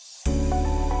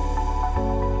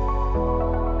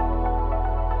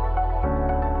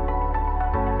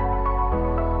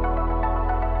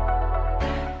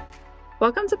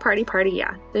Welcome to Party Party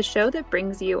Yeah, the show that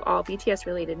brings you all BTS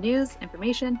related news,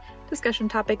 information, discussion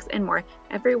topics, and more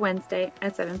every Wednesday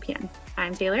at 7 p.m.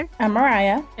 I'm Taylor. I'm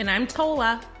Mariah. And I'm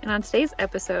Tola. And on today's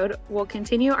episode, we'll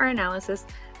continue our analysis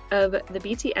of the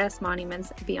BTS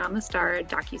Monuments Beyond the Star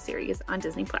docuseries on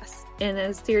Disney Plus in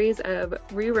a series of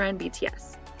ReRun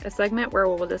BTS, a segment where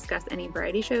we'll discuss any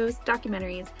variety shows,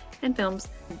 documentaries, and films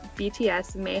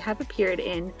BTS may have appeared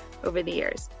in over the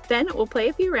years. Then we'll play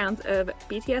a few rounds of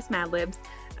BTS Madlibs,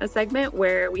 a segment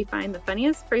where we find the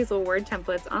funniest phrasal word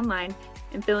templates online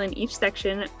and fill in each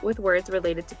section with words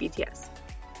related to BTS.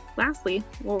 Lastly,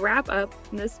 we'll wrap up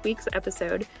this week's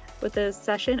episode with a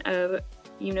session of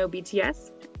You Know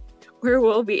BTS, where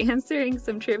we'll be answering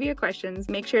some trivia questions.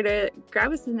 Make sure to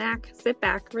grab a snack, sit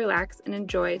back, relax, and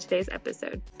enjoy today's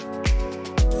episode.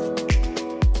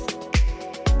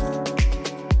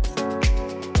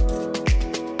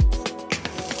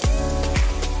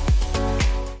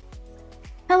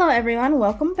 Hello everyone,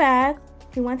 welcome back.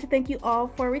 We want to thank you all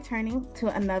for returning to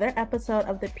another episode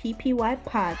of the PPY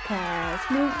podcast.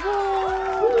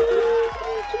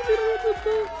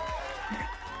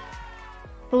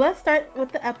 So let's start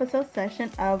with the episode session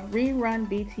of ReRun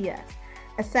BTS,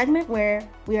 a segment where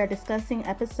we are discussing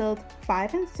episodes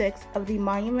 5 and 6 of the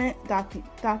Monument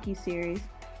docuseries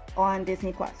on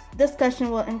Disney Plus. Discussion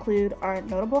will include our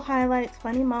notable highlights,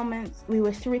 funny moments we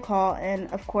wish to recall,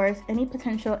 and of course, any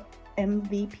potential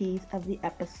MVPs of the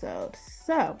episode.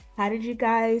 So, how did you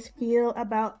guys feel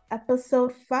about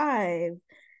episode 5?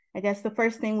 I guess the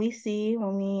first thing we see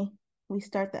when we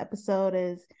start the episode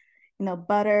is,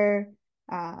 Butter,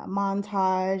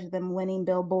 montage, them winning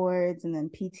billboards, and then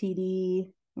PTD,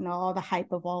 all the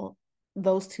hype of all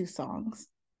those two songs.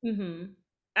 Mm-hmm.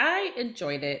 I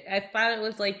enjoyed it. I thought it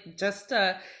was like just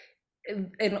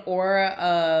an aura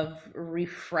of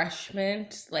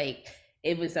refreshment. Like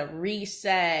it was a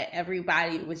reset.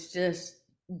 Everybody was just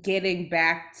getting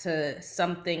back to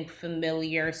something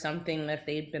familiar, something that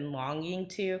they've been longing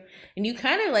to. And you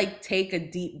kind of like take a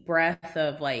deep breath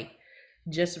of like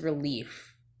just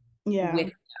relief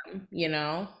with them,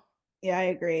 Yeah, I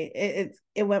agree.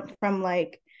 It went from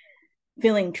like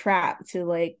feeling trapped to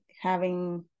like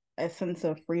having a sense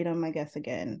of freedom, I guess,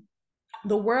 again.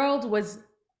 The world was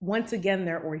once again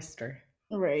their oyster.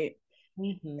 Right.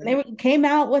 Mm-hmm. They came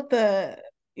out with the,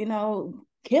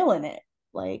 killing it.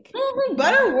 Like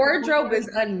Butter wardrobe is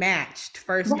unmatched,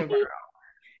 first of all.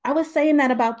 I was saying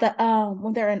that about the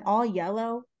when they're in all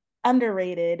yellow,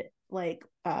 underrated, like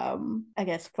I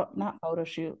guess not photo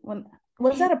shoot. When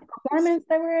was that a performance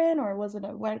they were in, or was it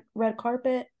a red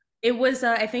carpet? It was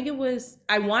I think it was,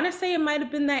 I want to say it might have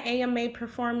been that AMA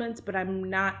performance, but I'm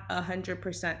not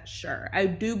 100% sure. I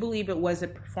do believe it was a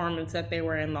performance that they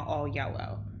were in the all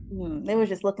yellow. They were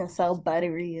just looking so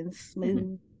buttery and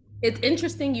smooth. It's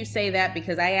interesting you say that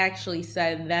because I actually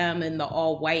said them in the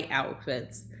all white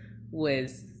outfits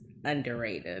was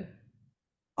underrated.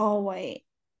 All white.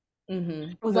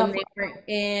 Mm-hmm. When they were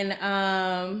in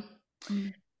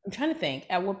I'm trying to think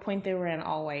at what point they were in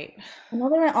all white. I know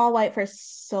they were in all white for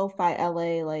SoFi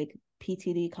LA, like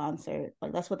PTD concert.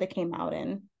 Like that's what they came out in.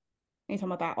 Are you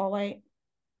talking about that all white?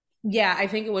 Yeah, I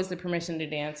think it was the Permission to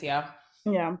Dance. Yeah.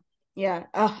 Yeah.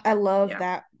 I love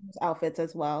that outfits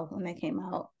as well when they came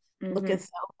out. Looking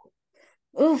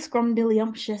so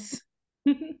scrumdiddlyumptious.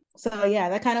 So yeah,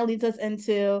 that kind of leads us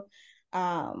into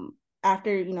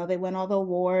after they win all the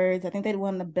awards. I think they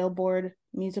won the Billboard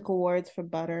Music Awards for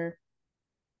Butter.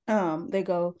 They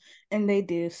go and they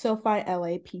do SoFi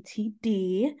LA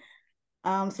PTD.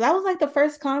 So that was like the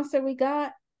first concert we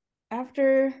got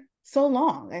after so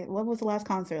long. Like, what was the last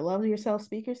concert? Love Yourself,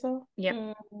 Speak Yourself?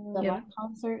 Yeah. The last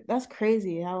concert. That's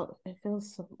crazy how it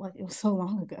feels like it was so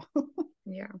long ago.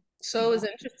 Yeah. So it was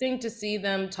interesting to see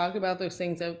them talk about those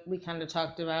things that we kind of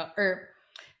talked about, or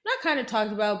not kind of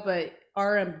talked about, but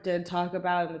RM did talk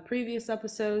about in the previous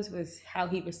episodes, was how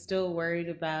he was still worried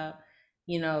about,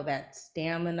 that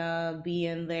stamina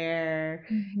being there,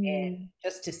 and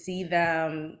just to see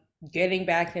them getting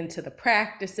back into the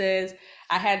practices.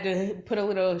 I had to put a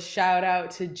little shout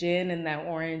out to Jin in that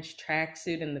orange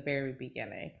tracksuit in the very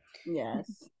beginning.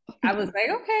 Yes. I was like,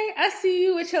 okay, I see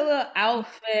you with your little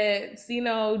outfits,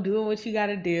 doing what you got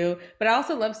to do. But I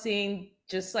also love seeing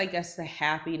just like us the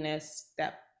happiness,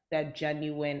 that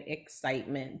genuine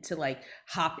excitement to like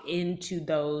hop into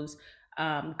those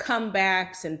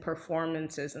comebacks and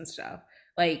performances and stuff.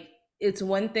 Like it's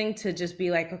one thing to just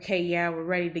be like, okay, yeah, we're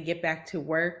ready to get back to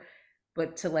work,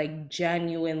 but to like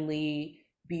genuinely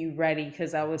be ready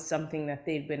because that was something that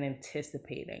they'd been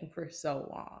anticipating for so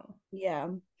long. Yeah.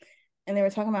 And they were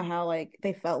talking about how like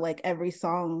they felt like every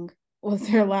song was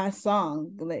their last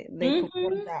song. They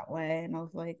performed Mm-hmm. that way, and I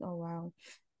was like, oh wow,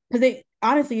 because they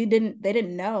honestly they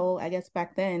didn't know, I guess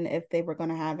back then, if they were going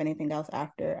to have anything else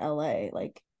after LA.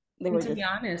 Like they And were to be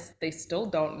just honest, they still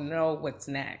don't know what's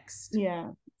next. yeah,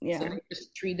 So yeah. they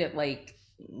just treat it like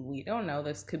we don't know.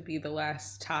 This could be the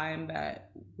last time that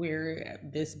we're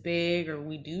this big or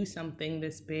we do something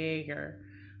this big or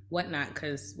whatnot.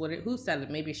 Because who said it?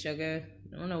 Maybe Sugar.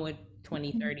 I don't know what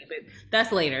 2030, but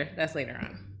that's later. That's later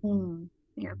on. Mm.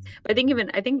 Yeah. But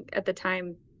I think at the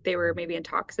time they were maybe in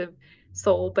talks of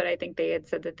Seoul, but I think they had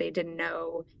said that they didn't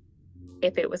know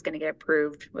if it was going to get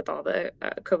approved with all the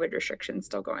COVID restrictions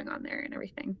still going on there and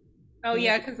everything. Oh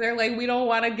Yeah. yeah, because they're like, we don't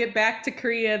want to get back to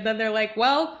Korea. And then they're like,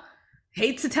 well,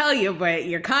 hate to tell you, but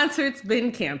your concert's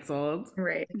been canceled.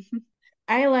 Right.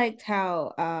 I liked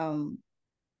how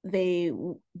they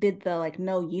did the like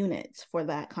no units for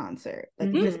that concert,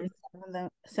 like just Hmm.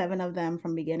 seven of them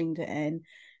from beginning to end.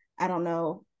 I don't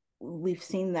know, we've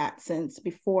seen that since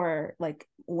before like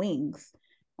Wings,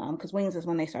 because Wings is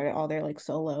when they started all their like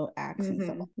solo acts and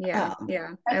stuff. Hmm. Yeah. um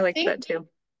Yeah. I I liked think that too.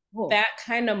 cool. that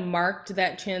kind of marked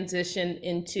that transition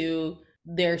into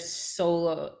their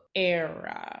solo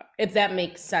era, if that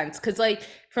makes sense. Because, like,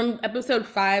 from episode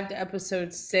 5 to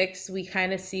episode 6, we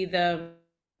kind of see them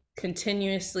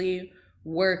continuously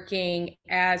working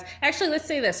as actually, let's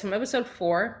say this, from episode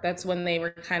 4, that's when they were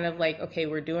kind of like, okay,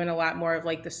 we're doing a lot more of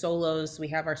like the solos. We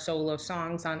have our solo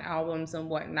songs on albums and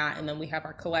whatnot, and then we have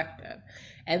our collective.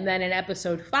 And then in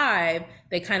episode 5,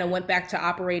 they kind of went back to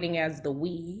operating as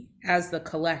as the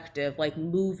collective, like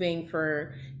moving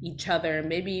for each other.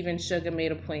 Maybe even Suga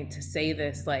made a point to say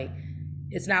this, like,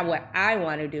 it's not what I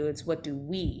want to do, it's what do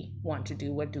we want to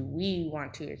do? What do we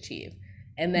want to achieve?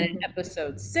 And then in Hmm.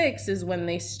 episode 6 is when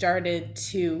they started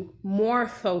to more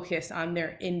focus on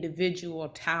their individual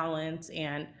talents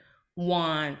and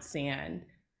wants and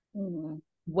Mhm.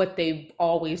 what they've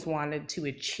always wanted to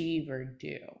achieve or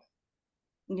do.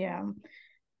 Yeah,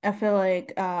 I feel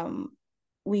like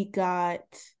we got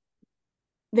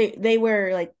they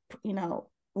were like,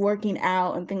 working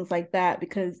out and things like that,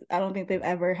 because I don't think they've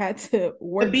ever had to The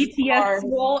work so BTS hard.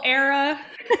 Swole era.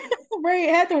 Right,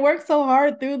 had to work so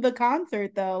hard through the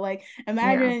concert though. Like Yeah.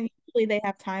 imagine usually they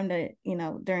have time to,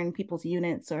 during people's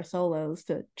units or solos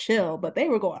to chill, but they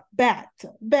were going back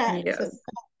to back to Yes.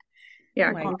 Oh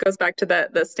Yeah. my It goes back to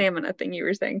the stamina thing you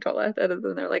were saying, Tola. That is,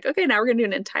 and they're like, okay, now we're gonna do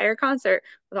an entire concert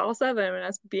with all seven and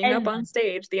us being up and on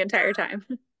stage the entire time.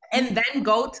 and then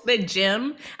go to the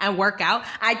gym and work out.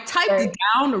 I typed right.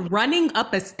 down running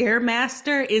up a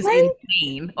stairmaster is Right?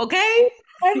 insane. Okay.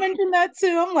 I mentioned that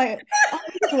too. I'm like, I'm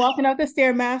just walking up the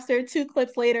stairmaster. 2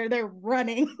 clips later, they're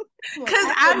running. I'm like, Because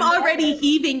I could I'm already never.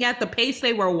 heaving at the pace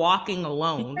they were walking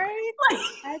alone. Right?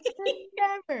 I could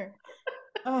never.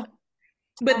 Oh,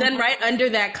 But um, then right under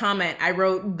that comment, I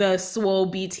wrote the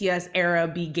swole BTS era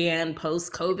began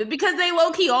post COVID because they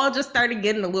low key all just started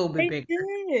getting a little bit they bigger.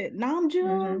 did.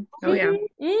 Namjoon, Hmm. Oh yeah. Hmm.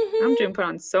 Hmm. Namjoon put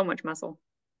on so much muscle.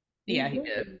 he Yeah, he did.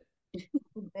 did.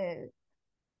 He did.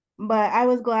 But I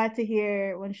was glad to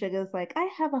hear when Suga's like, I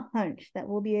have a hunch that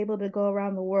we'll be able to go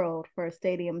around the world for a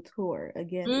stadium tour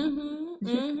again. Hmm.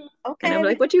 Hmm. And I'm Okay.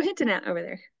 like, what you hinting at over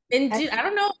there? And I, I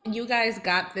don't know if you guys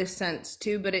got this sense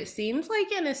too, but it seems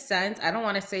like, in a sense, I don't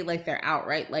want to say like they're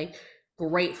outright like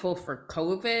grateful for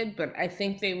COVID, but I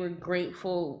think they were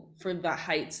grateful for the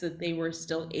heights that they were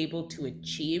still able to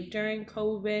achieve during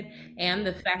COVID and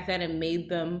the fact that it made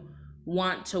them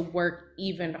want to work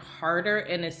even harder,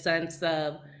 in a sense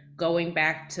of going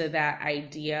back to that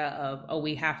idea of, oh,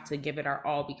 we have to give it our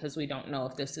all because we don't know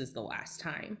if this is the last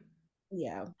time.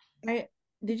 yeah. I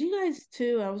did you guys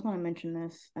too? I was going to mention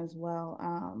this as well.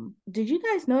 Did you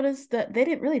guys notice that they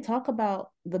didn't really talk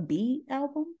about the B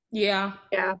album? Yeah.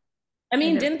 Yeah, I I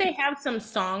mean, know. didn't they have some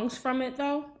songs from it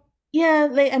though? Yeah,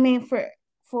 I mean for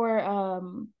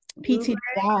Blue PT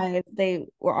Dive, they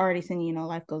were already singing,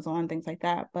 Life Goes On, things like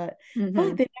that. But I feel like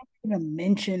Hmm. they never even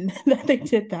mentioned that they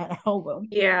did that album.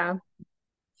 Yeah.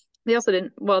 They also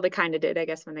didn't, well, they kind of did, I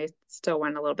guess, when they still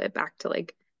went a little bit back to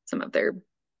like some of their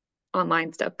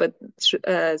online stuff, but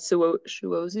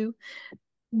Shuozu,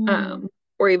 Mm, um,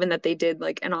 or even that they did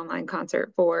like an online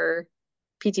concert for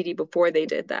PTD before they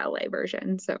did the LA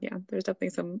version. So yeah, there's definitely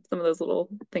some of those little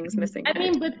things missing I there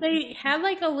mean, too. but they had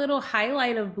like a little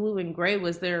highlight of blue and gray.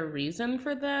 Was there a reason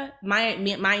for that?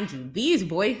 Mind you, these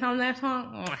boys on that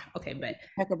song. Okay, but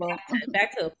impeccable.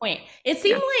 back to the point. It Yeah,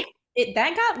 seemed like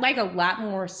that got like a lot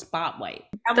more spotlight.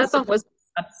 That that was song supposed was,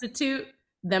 to substitute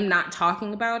them not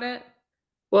talking about it.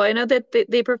 well, I know that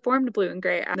they performed Blue and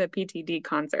Gray at the PTD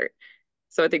concert.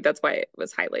 So I think that's why it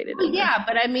was highlighted Well, in the. yeah,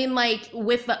 but I mean, like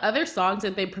with the other songs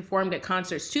that they performed at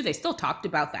concerts too, they still talked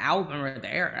about the album or the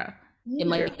era in Yeah.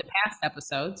 like the past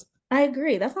episodes. I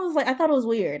agree. That's what I was like. I thought it was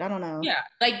weird. I don't know. Yeah,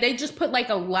 like they just put like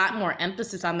a lot more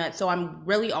emphasis on that. So I'm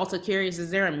really also curious,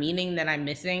 is there a meaning that I'm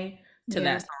missing to Yeah.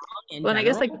 that song in Well, and I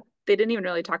guess like general? they didn't even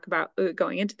really talk about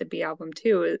going into the B album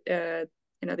too. The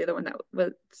other one that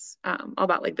was all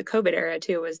about like the COVID era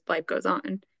too was Life Goes On.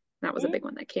 And that was a Mm, big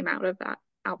one that came out of that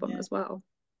album Yeah. as well.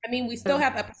 I mean, we still So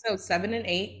have episodes 7 and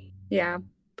 8. yeah,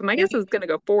 but my And guess is going to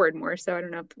go forward more. So I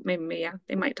don't know. If maybe yeah,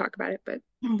 they might talk about it, but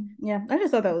Yeah. I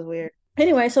just thought that was weird.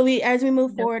 Anyway, so as we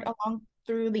move no. forward along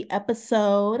through the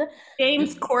episode,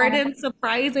 James Corden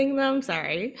surprising them.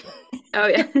 Sorry. Oh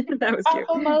yeah, that was cute.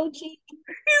 emoji.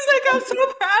 He's like, I'm so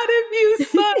proud of you,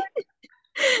 son.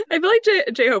 I feel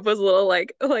like J Hope was a little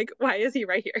like why is he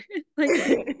right here? Like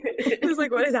it was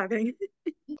like what is happening?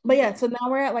 But yeah, so now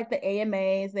we're at like the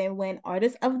AMAs. They win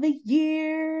Artist of the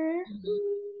Year.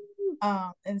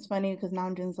 And it's funny because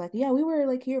Namjoon's like, yeah, we were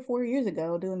like here 4 years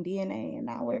ago doing DNA, and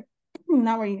now we're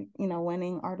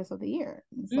winning Artist of the Year.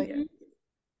 It's like Mhm.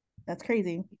 that's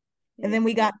crazy. And Yeah. then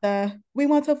we got we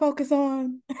want to focus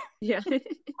on. Yeah.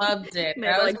 Loved it. And they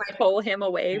had That to was like my pull him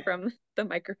away from the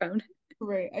microphone.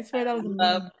 Right. I swear that was a meme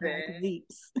loved for like it.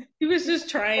 weeks. He was just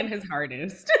trying his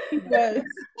hardest. Yes.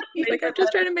 He's like, I'm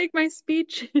just trying to make my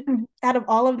speech. Out of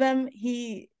all of them,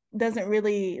 he doesn't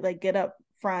really like get up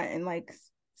front and like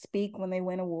speak when they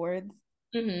win awards.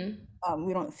 Hmm.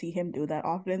 We don't see him do that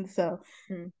often. So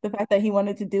Mm. the fact that he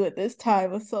wanted to do it this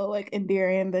time was so like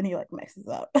endearing. Then he like messes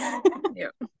up. Yeah.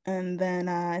 And then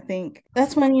I think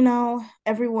that's when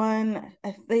everyone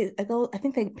I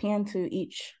think they pan to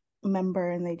each member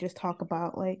and they just talk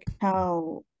about like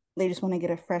how they just want to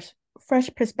get a fresh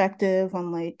perspective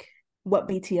on like what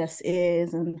BTS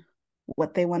is and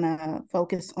what they want to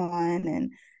focus on,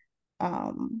 and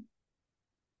um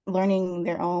learning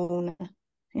their own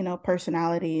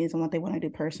personalities and what they want to do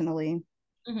personally.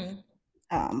 Hmm.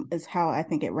 Is how I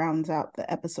think it rounds out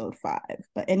the episode 5.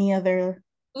 But any other?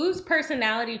 Whose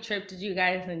personality trip did you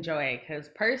guys enjoy? Because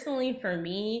personally, for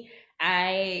me,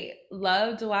 I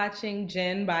loved watching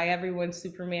Jin buy everyone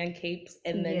Superman capes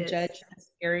and then Yes. judge the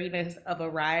scariness of a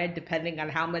ride depending on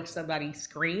how much somebody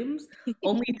screams,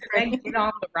 only to then get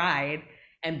on the ride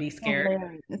and be scared.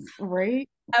 Hilarious, right?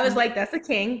 I was like, that's a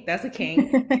king. That's a king.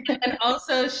 And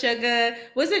also, Suga,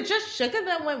 was it just Suga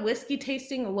that went whiskey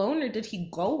tasting alone, or did he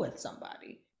go with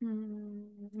somebody?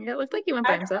 Yeah, it looked like he went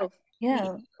by himself.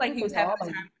 Yeah, Like he was having all a of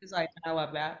time them. of his life. I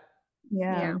love that.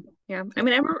 Yeah. Yeah. Yeah. I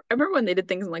mean, I remember when they did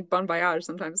things in like Bon Voyage,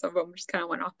 sometimes some of them just kind of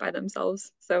went off by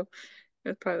themselves. So it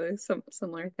was probably some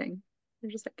similar thing. They're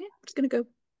just like, yeah, I'm just gonna go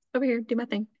over here, do my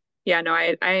thing. Yeah, no,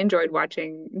 I enjoyed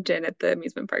watching Jen at the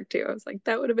amusement park too. I was like,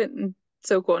 that would have been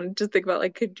so cool. And just think about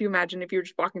like, could you imagine if you were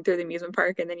just walking through the amusement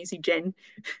park and then you see Jen?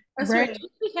 I swear, Right. you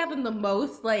be having the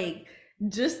most like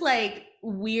just like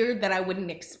weird that I wouldn't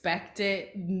expect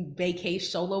it vacation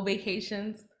solo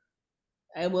vacations.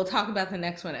 And we'll talk about the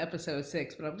next one, episode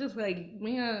 6. But I'm just like,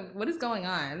 man, what is going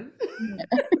on?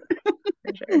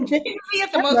 For sure. You be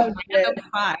at the I most love random it.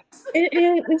 spots.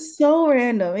 It's so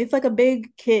random. It's like a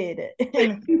big kid.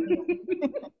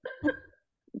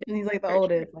 And he's like the For sure.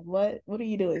 oldest. Like, what are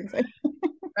you doing? It's like,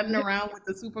 Running around with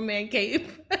the Superman cape.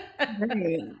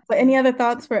 right. But any other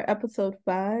thoughts for episode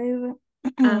 5?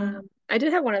 I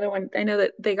did have one other one. I know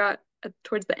that they got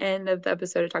towards the end of the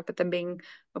episode, it talked about them being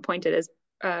appointed as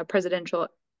presidential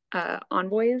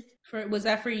envoys. Was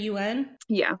that for UN?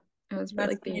 Yeah, it was for That's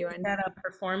like the they did UN. that a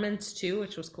performance too,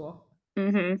 which was cool.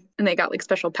 And they got like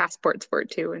special passports for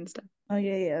it too and stuff. Oh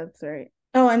yeah, that's right.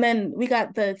 Oh, and then we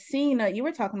got the scene you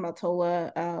were talking about,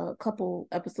 Tola, a couple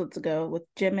episodes ago with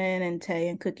Jimin and Tay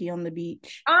and Cookie on the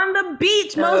beach. On the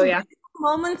beach, Oh most yeah, beautiful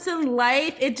moments in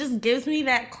life. It just gives me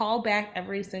that call back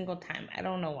every single time. I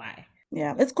don't know why.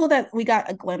 Yeah, it's cool that we got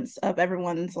a glimpse of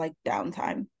everyone's like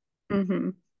downtime. hmm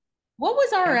What was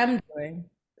yeah. RM doing?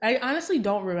 I honestly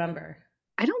don't remember.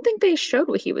 I don't think they showed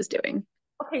what he was doing.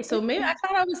 Okay, so maybe I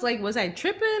thought I was like, was I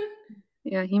tripping?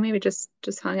 Yeah, he maybe just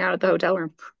hung out at the hotel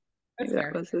room. That's Maybe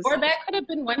that fair. was his. Or that could have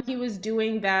been when he was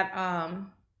doing that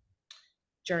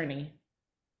journey.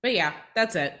 But yeah,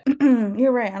 that's it.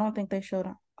 You're right. I don't think they showed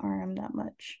RM that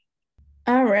much.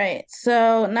 All right.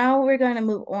 So now we're going to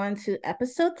move on to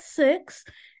episode 6.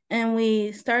 And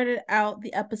we started out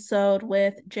the episode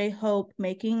with J-Hope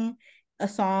making a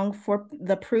song for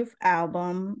the Proof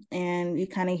album. And you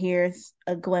kind of hear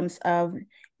a glimpse of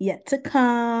Yet to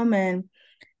Come. And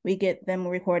we get them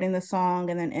recording the song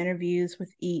and then interviews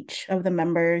with each of the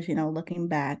members, looking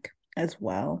back as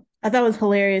well. I thought it was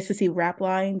hilarious to see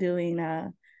Rapline doing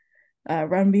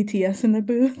Run BTS in the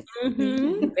booth.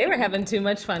 They were having too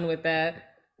much fun with that.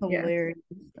 Yeah. Hilarious.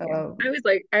 Yeah.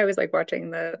 I always like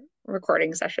watching the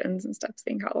recording sessions and stuff,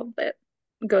 seeing how all of it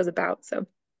goes about. So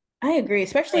I agree,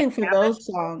 especially for Yeah. those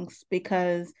songs,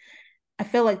 because I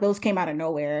feel like those came out of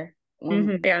nowhere.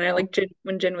 Yeah, and I like Jin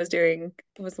when Jin was the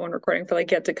one recording for like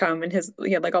Yet to Come, and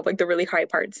he had like all like the really high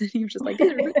parts and he was just like,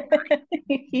 these are really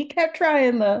He kept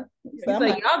trying though. So He's I'm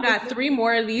like, like, y'all got 3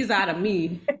 more of these out of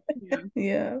me.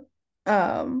 yeah.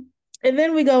 yeah. And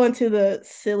then we go into the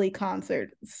silly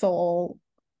concert, Soul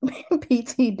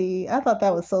PTD. I thought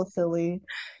that was so silly.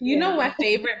 You know, my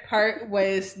favorite part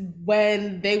was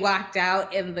when they walked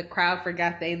out and the crowd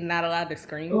forgot they're not allowed to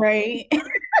scream. Right.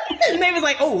 And they was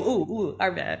like, oh,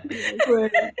 our bad.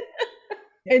 Right.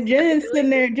 And Jen is sitting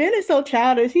there. Jen is so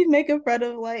childish. He's making fun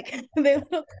of like their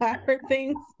little clapper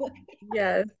things.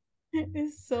 Yes.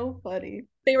 It's so funny.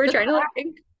 They were trying to like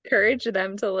encourage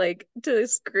them to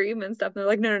scream and stuff. And they're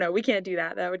like, no, no, no, we can't do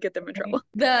that. That would get them in trouble.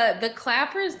 The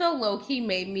clappers though low-key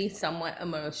made me somewhat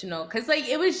emotional because like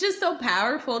it was just so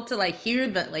powerful to like hear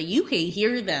that, like you can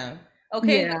hear them.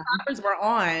 Okay, Yeah. the clappers were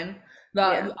on.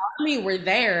 The army were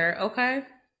there, okay?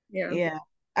 Yeah. Yeah.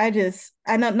 I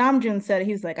know Namjoon said,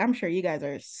 he's like, I'm sure you guys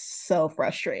are so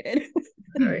frustrated.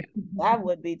 Oh, yeah. I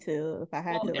would be too if I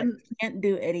had Well, to like and can't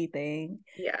do anything.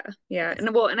 yeah, yeah. And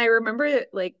I remember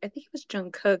like I think it was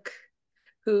Jungkook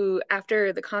who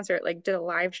after the concert like did a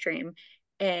live stream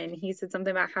and he said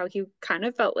something about how he kind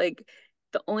of felt like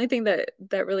the only thing that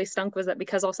really stunk was that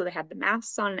because also they had the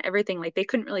masks on and everything, like they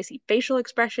couldn't really see facial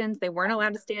expressions. They weren't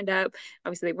allowed to stand up.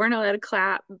 Obviously, they weren't allowed to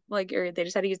clap, like, or they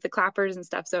just had to use the clappers and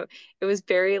stuff. So it was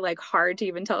very like hard to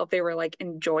even tell if they were like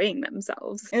enjoying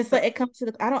themselves. And it's like it comes to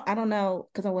the I don't know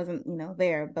because I wasn't,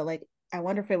 there, but like I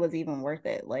wonder if it was even worth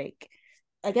it. Like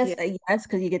I guess Yeah. yes,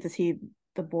 because you get to see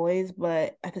the boys,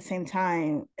 but at the same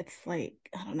time, it's like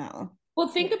I don't know. Well,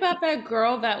 think about that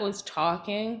girl that was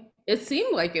talking. It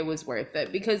seemed like it was worth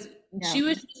it because Yeah. she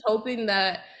was just hoping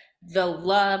that the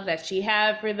love that she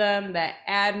had for them, that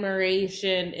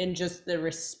admiration and just the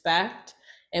respect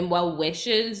and well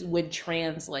wishes would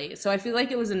translate. So I feel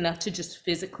like it was enough to just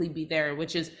physically be there,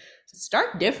 which is a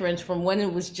stark difference from when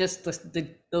it was just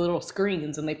the little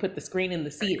screens and they put the screen in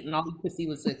the seat and all you could see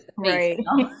was the face. Right. You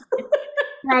know?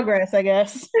 Progress, I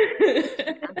guess.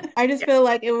 I just Yeah. feel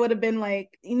like it would have been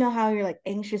like, how you're like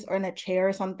anxious or in a chair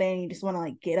or something, you just want to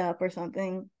like get up or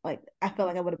something. Like I feel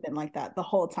like I would have been like that the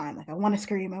whole time. Like I want to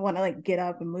scream, I want to like get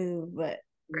up and move, but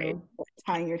Right.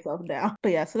 tying yourself down.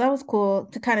 But yeah, so that was cool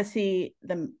to kind of see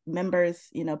the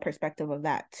members, perspective of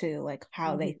that too, like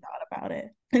how they thought about it.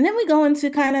 And then we go into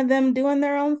kind of them doing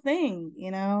their own thing,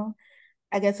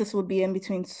 I guess this would be in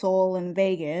between Seoul and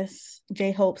Vegas.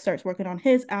 J-Hope starts working on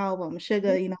his album.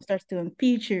 Suga, starts doing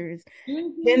features.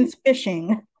 Jen's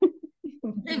fishing.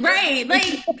 Right.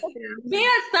 Like, yeah,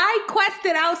 side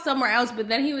quested out somewhere else, but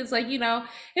then he was like, it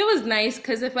was nice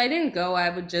because if I didn't go, I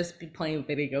would just be playing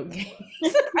video games.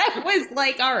 I was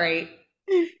like, all right.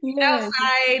 Yes.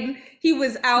 Outside, he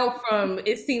was out from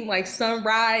it seemed like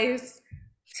sunrise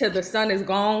to the sun is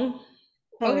gone.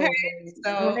 Okay.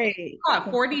 So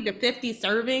right. 40 to 50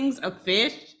 servings of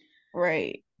fish.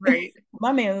 Right. Right.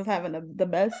 My man was having the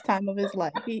best time of his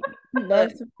life. He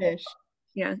loves to fish.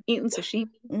 Yeah, eating sushi.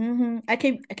 I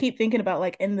keep thinking about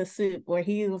like in the soup where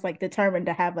he was like determined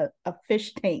to have a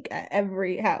fish tank at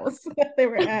every house that they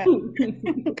were at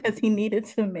because he needed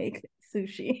to make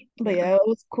sushi. But yeah, it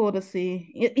was cool to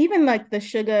see. Even like the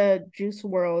Sugar Juice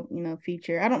World,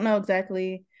 feature. I don't know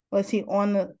exactly, was he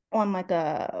on like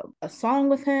a song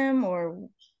with him or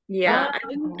Yeah,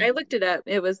 I looked it up.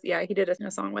 It was he did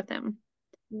a song with him.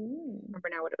 I don't remember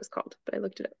now what it was called, but I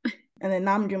looked it up. And then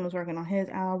Namjoon was working on his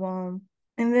album.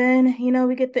 And then,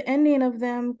 we get the ending of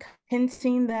them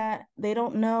hinting that they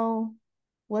don't know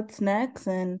what's next.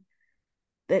 And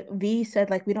that V said,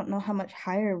 like, we don't know how much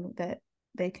higher that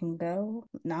they can go.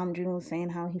 Namjoon was saying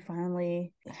how he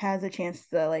finally has a chance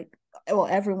to, like, well,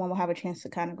 everyone will have a chance to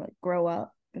kind of, like, grow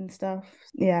up and stuff.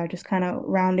 Yeah, just kind of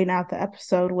rounding out the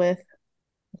episode with,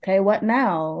 okay, what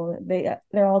now?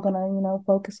 They're all gonna,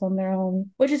 focus on their own.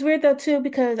 Which is weird, though, too,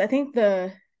 because I think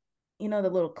the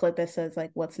little clip that says,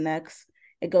 like, what's next?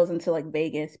 It goes into like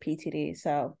Vegas PTD.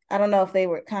 So I don't know if they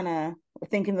were kind of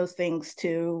thinking those things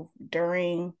too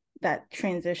during that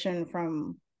transition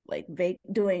from like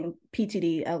doing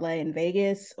PTD LA and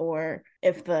Vegas, or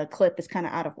if the clip is kind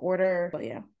of out of order. But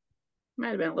yeah. Might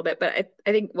have been a little bit, but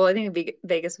I think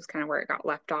Vegas was kind of where it got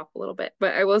left off a little bit.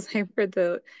 But I will say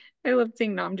I love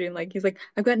seeing Namjoon, like he's like,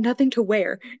 I've got nothing to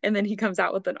wear, and then he comes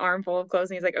out with an armful of clothes,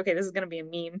 and he's like, okay, this is gonna be a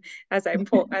meme as I'm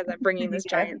bringing this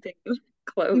Yeah. giant thing.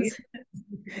 clothes.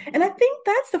 And I think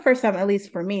that's the first time, at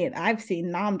least for me, I've seen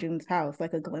Namjoon's house,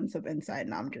 like a glimpse of inside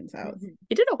Namjoon's house.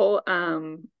 He did a whole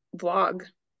vlog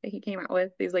that he came out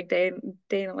with. He's like day in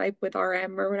the life with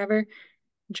RM or whatever.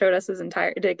 And showed us his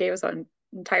entire it gave us an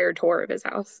entire tour of his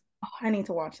house. Oh, I need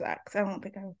to watch that because I don't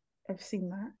think I've seen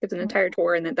that. It's an All right. entire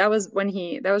tour, and then that was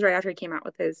right after he came out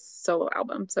with his solo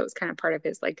album. So it was kind of part of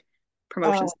his like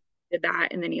promotions. Oh, Did that,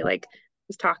 and then he like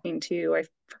was talking to I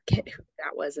forget who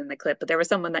that was in the clip, but there was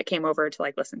someone that came over to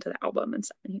like listen to the album and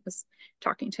stuff, and he was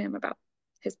talking to him about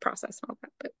his process and all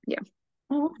that. But yeah.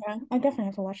 oh, okay. I definitely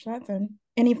have to watch that then.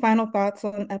 Any final thoughts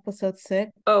on episode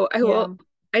 6? Oh, I Yeah. will.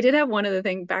 I did have one other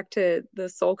thing back to the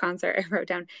Soul concert. I wrote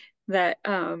down that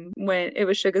when it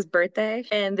was Suga's birthday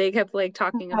and they kept like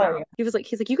talking Oh, about yeah. he's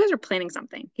like you guys are planning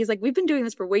something. He's like we've been doing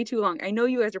this for way too long. I know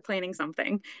you guys are planning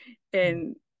something,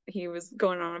 and he was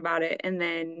going on about it. And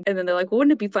then they're like, well,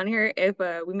 wouldn't it be funnier if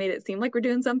we made it seem like we're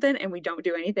doing something and we don't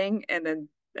do anything? And then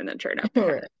sure enough, they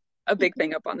had Right. a big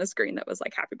thing up on the screen that was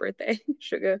like happy birthday,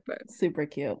 Suga. But Super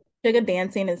cute. Suga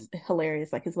dancing is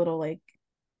hilarious, like his little like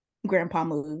grandpa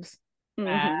moves.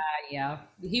 mhm. Yeah,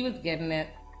 he was getting it.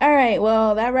 All right,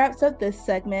 well, that wraps up this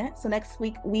segment. So next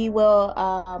week we will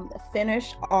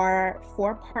finish our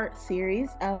 4-part series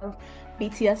of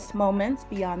BTS moments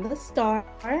beyond the star.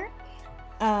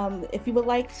 If you would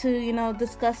like to,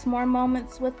 discuss more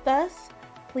moments with us,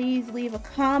 please leave a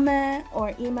comment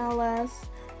or email us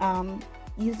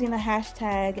using the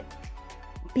hashtag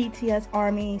BTS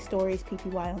Army Stories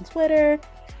PPY on Twitter,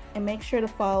 and make sure to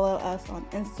follow us on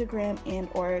Instagram and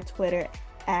or Twitter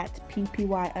at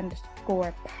PPY_podcast.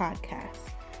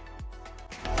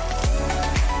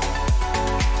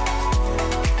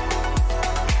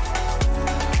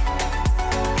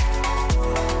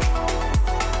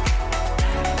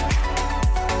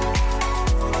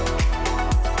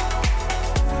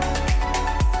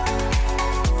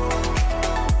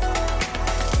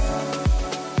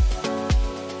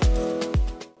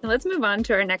 Let's move on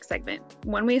to our next segment,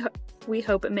 one we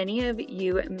hope many of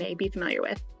you may be familiar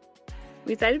with.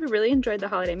 We decided we really enjoyed the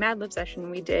holiday Madlib session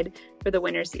we did for the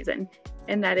winter season,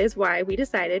 and that is why we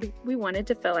decided we wanted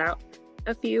to fill out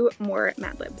a few more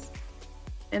Madlibs.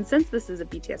 And since this is a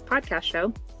BTS podcast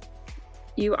show,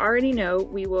 you already know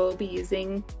we will be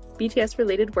using BTS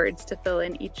related words to fill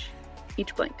in each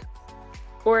blank,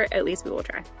 or at least we will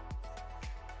try.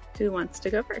 Who wants to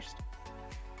go first?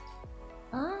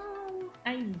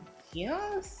 I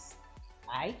guess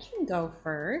I can go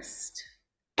first.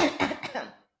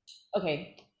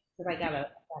 Okay, because I got a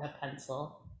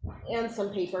pencil and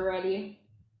some paper ready.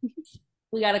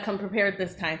 We got to come prepared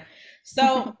this time.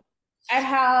 So I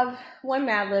have one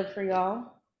Madlib for y'all.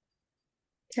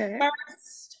 Okay.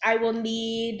 First, I will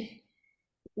need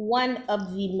one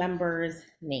of the members'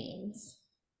 names.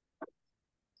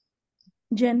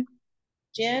 Jin.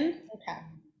 Jin? Okay.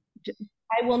 Jin.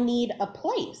 I will need a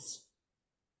place.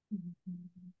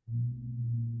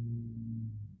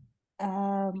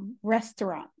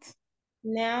 Restaurant.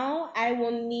 Now I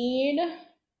will need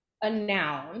a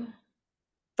noun.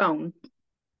 Phone.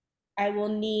 I will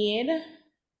need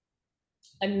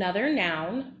another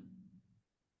noun.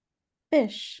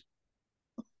 Fish.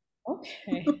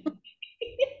 Okay.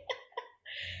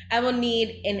 I will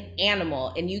need an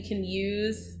animal, and you can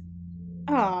use.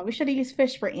 Oh, we should have used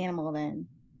fish for animal then.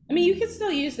 I mean, you can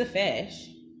still use the fish.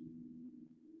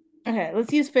 Okay,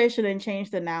 let's use fish and then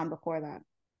change the noun before that.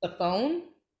 The phone?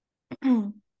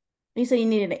 You said you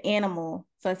needed an animal,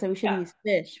 so I said we should use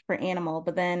fish for animal,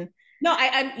 but then No,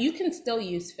 you can still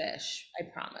use fish, I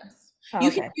promise. oh, You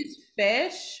okay. can use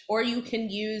fish, or you can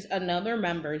use another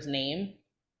member's name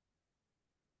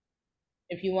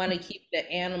if you want to keep the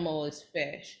animal as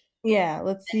fish. Yeah,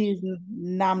 let's use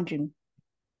Namjoon.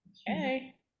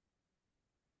 Okay.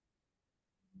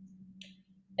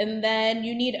 And then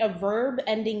you need a verb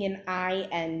ending in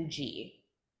ing.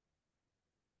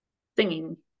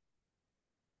 Singing.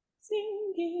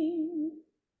 Singing.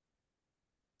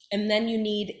 And then you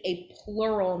need a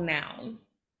plural noun.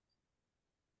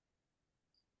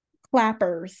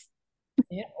 Clappers.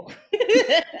 Yeah.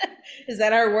 Is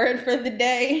that our word for the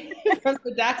day from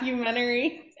the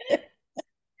documentary?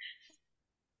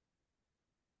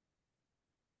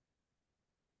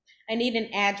 I need an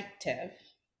adjective.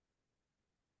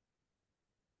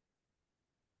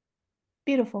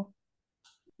 Beautiful.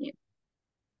 Yeah.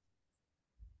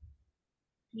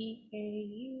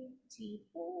 Beautiful.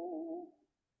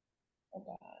 Hold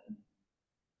on.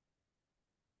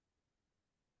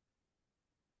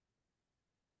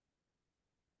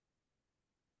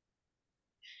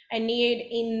 I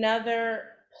need another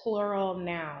plural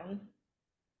noun.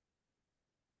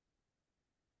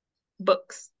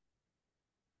 Books.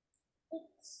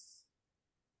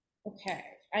 Okay.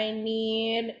 I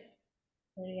need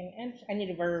I need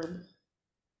a verb.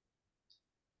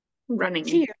 Running.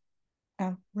 Cheer.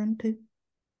 Run too.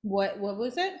 What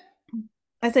was it?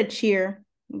 I said cheer,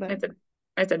 I but said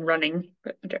I said running,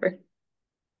 but whatever.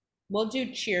 We'll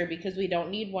do cheer because we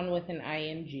don't need one with an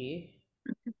ing.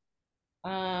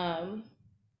 Um,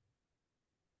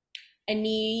 I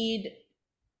need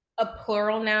a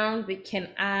plural noun, but can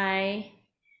I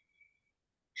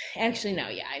actually no,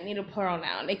 yeah, I need a plural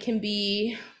noun. It can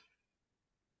be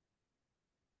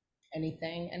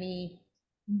anything, any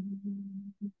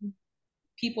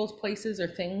people's places or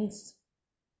things.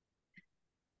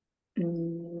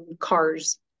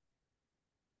 Cars.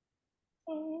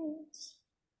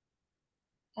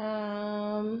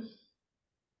 Um,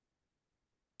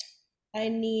 I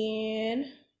need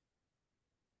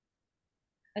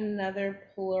another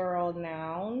plural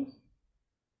noun.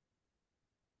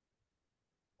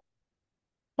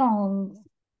 songs.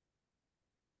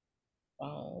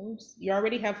 Phones. You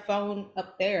already have phone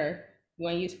up there. You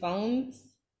want to use phones?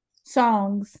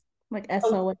 Songs. Like Oh,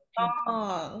 SOS.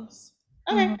 songs.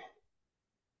 Okay. Mm-hmm.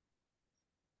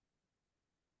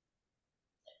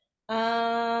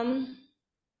 Um,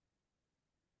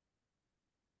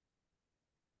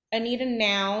 I need a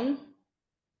noun.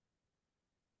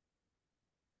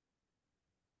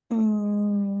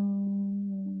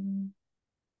 Mm,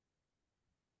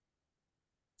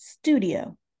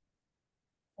 studio.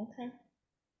 Okay.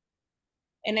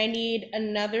 And I need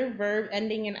another verb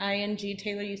ending in ing.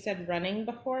 Taylor, you said running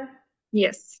before?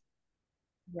 Yes.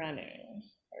 Running.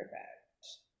 Perfect.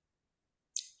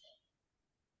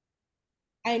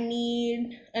 I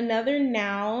need another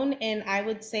noun, and I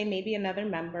would say maybe another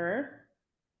member.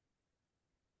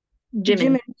 Jim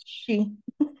Jimmy. and she.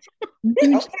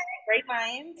 Okay, great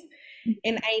minds.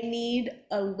 And I need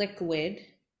a liquid.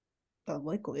 The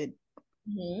liquid.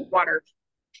 Mhm. Water.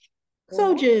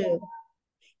 Soju.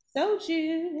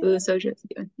 Soju. Ooh, soju.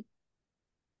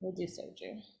 We'll do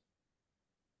soju.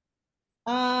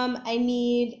 I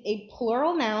need a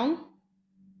plural noun.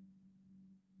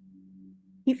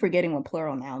 Keep forgetting what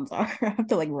plural nouns are. I have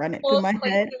to like run it through People's my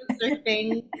head. places or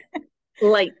things.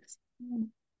 Lights.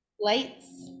 Lights.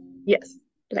 Yes.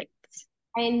 Lights.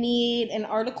 I need an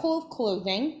article of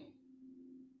clothing.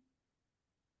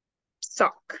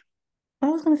 Sock. I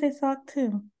was gonna say sock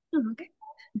too. Oh, okay.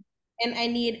 And I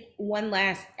need one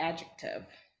last adjective.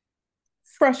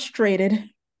 Frustrated.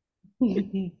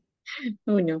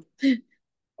 Oh no.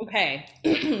 Okay.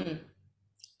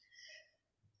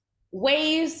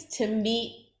 Ways to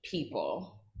meet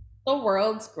people. The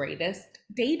world's greatest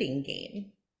dating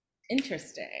game.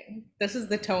 Interesting. This is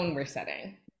the tone we're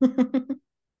setting.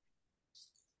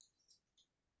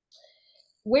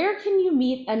 Where can you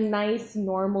meet a nice,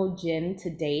 normal Jin to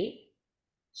date?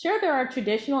 Sure, there are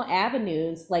traditional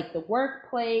avenues like the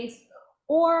workplace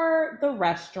or the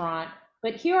restaurant,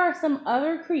 but here are some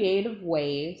other creative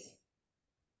ways.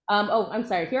 I'm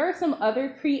sorry. Here are some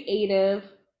other creative.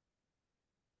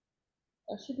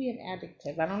 That should be an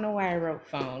adjective. I don't know why I wrote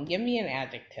phone. Give me an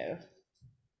adjective.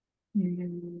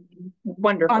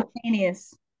 Wonderful.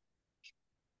 Spontaneous.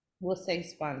 We'll say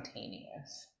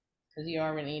spontaneous because you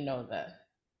already know the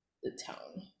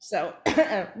tone. So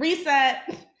reset.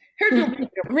 Here's your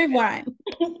Rewind.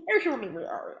 here's your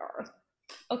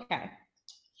okay.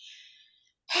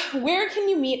 Where can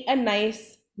you meet a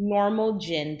nice normal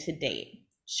Jin to date?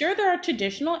 Sure, there are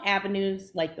traditional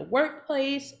avenues like the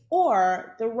workplace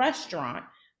or the restaurant,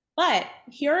 but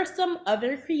here are some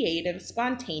other creative,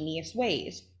 spontaneous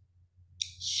ways.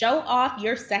 Show off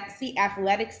your sexy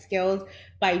athletic skills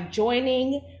by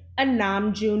joining a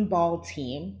Namjoon ball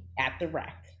team at the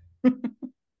rec.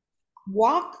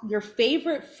 Walk your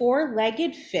favorite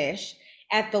four-legged fish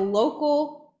at the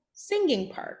local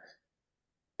singing park.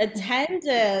 Attend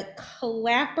a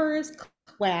clappers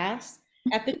class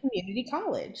at the community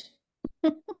college.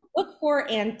 Look for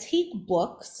antique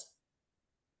books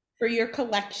for your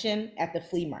collection at the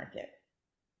flea market.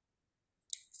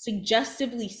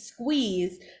 Suggestively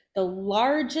squeeze the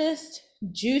largest,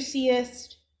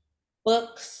 juiciest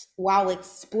books while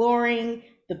exploring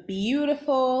the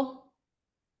beautiful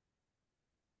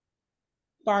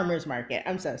farmers market.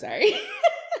 I'm so sorry.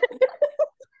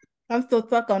 I'm still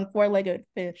stuck on four-legged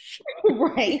fish.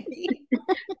 Right.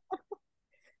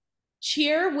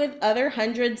 Cheer with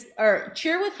hundreds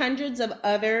of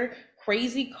other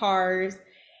crazy cars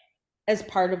as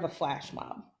part of a flash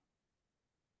mob.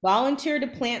 Volunteer to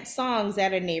plant songs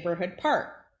at a neighborhood park.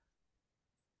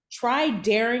 Try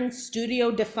daring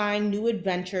studio defying new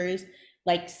adventures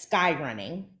like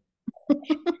skyrunning.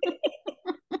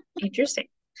 Interesting.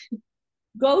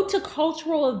 Go to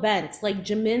cultural events like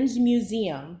Jimin's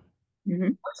Museum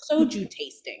Mhm. or soju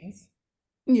tastings.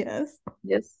 Yes.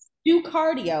 Yes. Do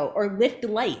cardio or lift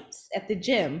lights at the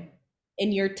gym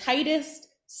in your tightest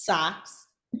socks.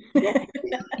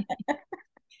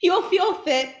 You'll feel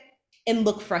fit and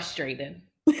look frustrated.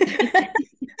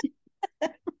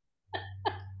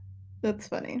 That's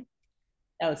funny.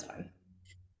 That was fun.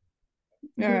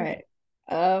 All right.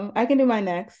 I can do my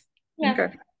next. Yeah.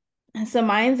 Okay. So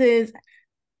mine's is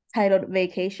titled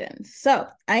Vacation. So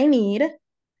I need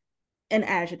an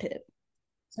adjective.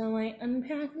 So I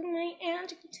unpack my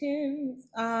adjectives.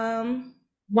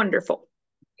 Wonderful.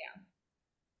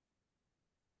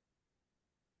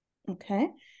 Okay.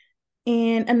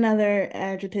 And another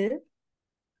adjective.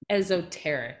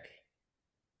 Esoteric.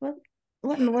 What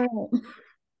what in the world?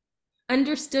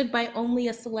 Understood by only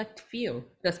a select few.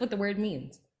 That's what the word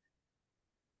means.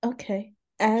 Okay.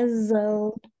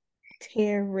 Esoteric.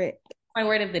 My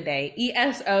word of the day.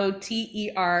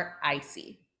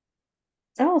 ESOTERIC.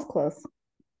 That was close.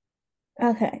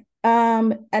 Okay.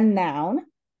 A noun.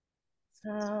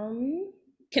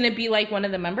 Can it be like one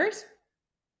of the members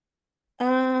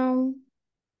Um,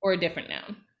 or a different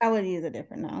noun? I would use a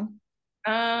different noun.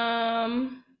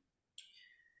 Harvey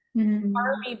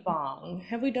Bong.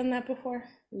 Have we done that before?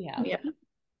 We have. Yeah.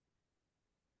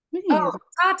 We can Oh, use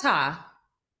Tata.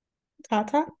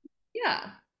 Tata.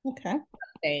 Yeah. Okay.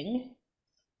 Thing.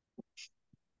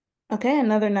 Okay,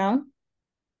 another noun.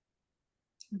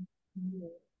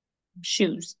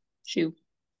 Shoes. Shoe.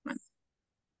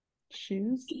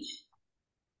 Shoes.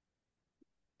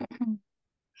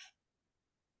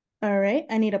 All right.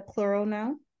 I need a plural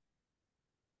noun.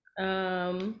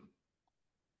 Um.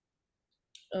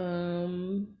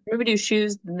 We do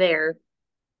shoes there,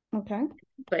 Okay.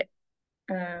 but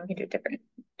we do different.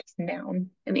 Just noun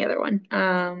in the other one.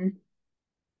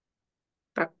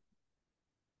 But,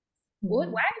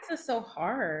 Why is this so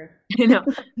hard? you know,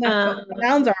 No,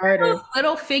 nouns are harder. Those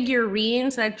little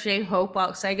figurines that J Hope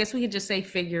so I guess we could just say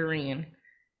figurine.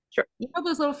 sure. You know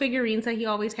those little figurines that he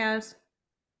always has?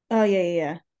 Oh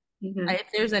yeah. Mhm. If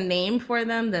there's a name for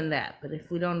them, then that. But if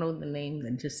we don't know the name,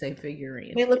 then just say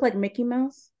figurine. They look like Mickey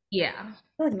Mouse. Yeah. I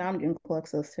feel like Namjoon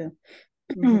collects those too.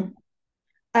 Mhm.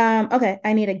 Okay.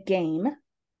 I need a game.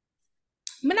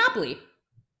 Monopoly.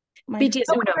 BTS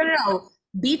Oh, Uno. no.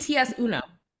 BTS Uno.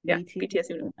 Yeah,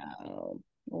 BTS Uno.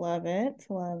 Love it.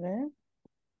 Love it.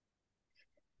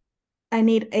 I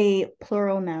need a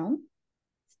plural noun.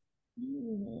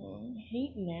 I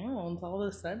hate nouns all of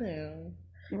a sudden.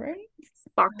 Right?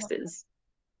 Boxes.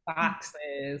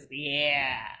 Boxes.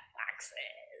 Yeah.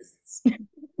 Boxes.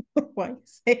 Why you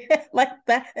say it like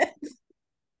that?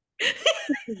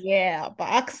 Yeah,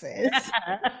 boxes.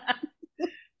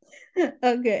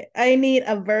 Okay. I need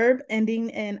a verb ending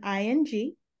in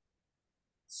ing.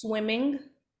 Swimming.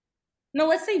 No,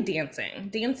 let's say dancing.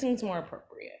 Dancing's more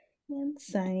appropriate.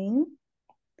 Dancing.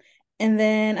 And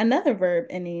then another verb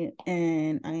ending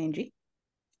in ing.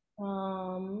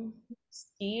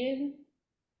 Skiing.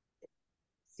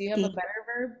 Do you have a better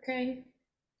verb, Kay?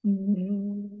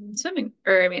 Swimming.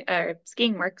 Or I mean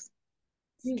skiing works.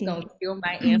 He's gonna steal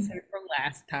my answer from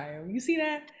last time. You see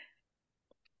that?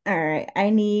 All right. I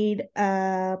need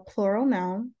a plural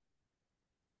noun.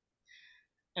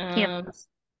 Candles.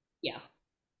 Yeah.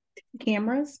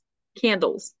 Cameras.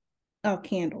 Candles. Oh,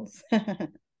 candles.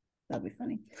 That'd be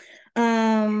funny.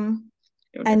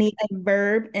 I need a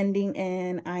verb ending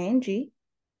in ing.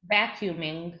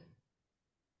 Vacuuming.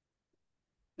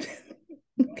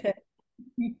 Okay.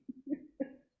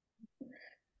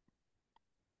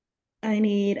 I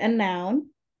need a noun.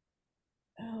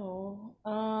 Oh,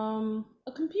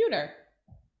 a computer.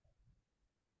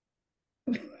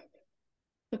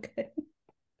 Okay.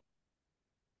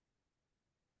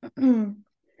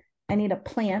 I need a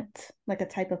plant, like a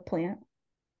type of plant.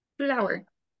 Flower.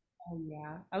 Oh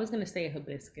yeah, I was gonna say a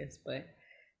hibiscus, but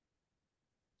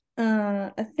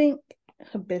I think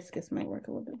hibiscus might work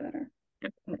a little bit better.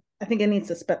 I think it needs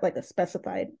to like a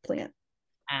specified plant.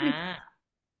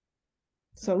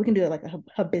 So we can do it like a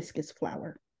hibiscus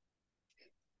flower.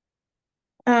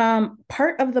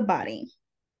 Part of the body.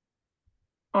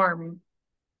 Arm.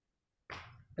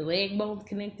 the leg bone's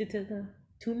connected to the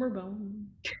tumor bone.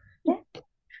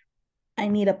 I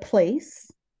need a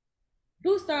place.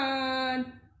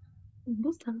 Busan.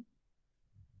 Busan.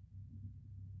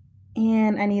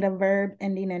 And I need a verb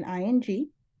ending in ing.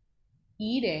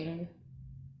 Eating.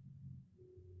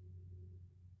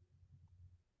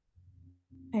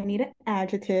 I need an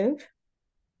adjective.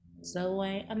 So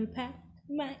I unpacked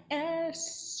my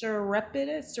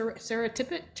Serendipity.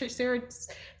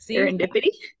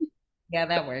 Yeah,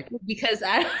 that worked because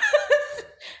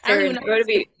I don't even know Would it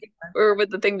be, what or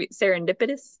would the thing be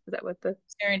serendipitous? Is that what the?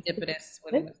 serendipitous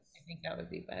would. I think that would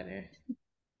be better.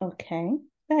 Okay,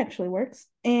 that actually works.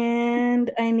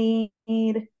 And I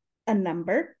need a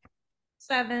number,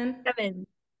 7. 7.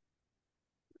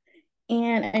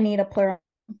 and I need a plural.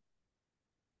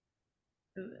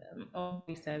 Oh,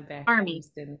 we said Army.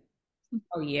 vacuums, didn't?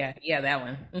 Oh yeah, yeah, that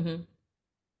one.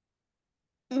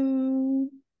 Mm,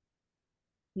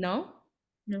 No.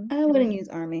 No. I wouldn't use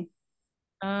army.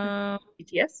 Um,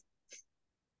 BTS.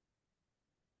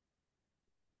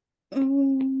 you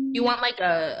Mm, want like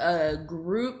a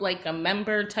group, like a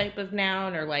member type of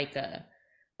noun, or like a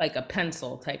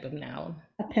pencil type of noun?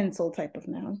 a pencil type of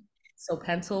noun. So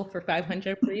pencil for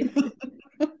 500, please.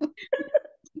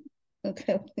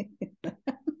 Okay.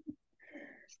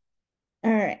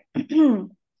 All right.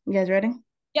 You guys ready?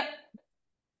 Yep.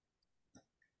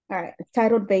 All right. It's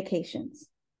titled Vacations.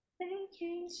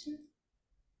 Vacation.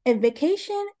 A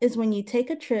vacation is when you take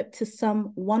a trip to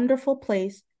some wonderful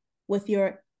place with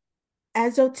your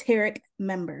esoteric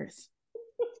members.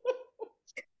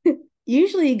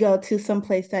 Usually you go to some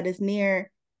place that is near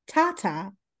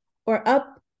Tata or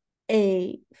up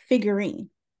a figurine.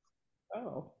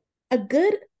 Oh. A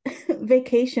good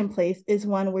vacation place is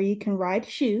one where you can ride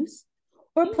shoes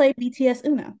or play BTS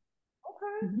Uno.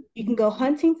 Okay. You can go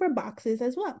hunting for boxes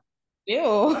as well.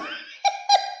 Ew.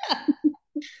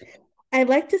 I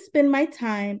like to spend my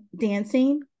time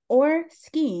dancing or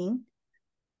skiing.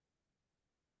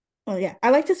 Oh, yeah. I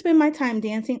like to spend my time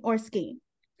dancing or skiing.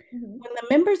 Mhm. When the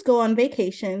members go on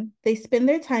vacation, they spend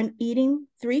their time eating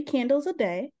 3 candles a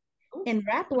day, and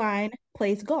Rap Line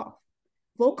plays golf.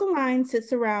 Vocal Line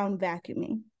sits around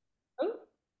vacuuming. Oh.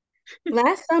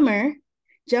 Last summer,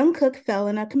 Jungkook fell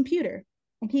in a computer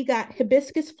and he got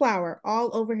hibiscus flower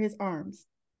all over his arms.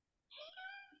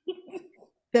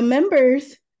 The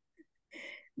members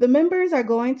the members are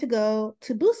going to go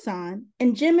to Busan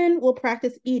and Jimin will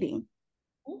practice eating.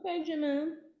 Okay,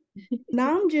 Jimin.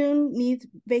 Namjoon needs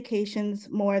vacations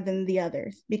more than the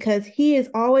others because he is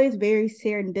always very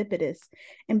serendipitous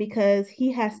and because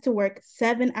he has to work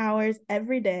 7 hours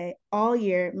every day all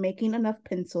year making enough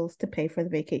pencils to pay for the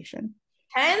vacation.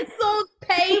 Pencils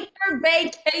pay for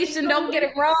vacation. Don't get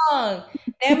it wrong.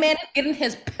 That man is getting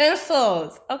his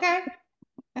pencils. Okay.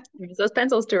 Use those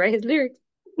pencils to write his lyrics.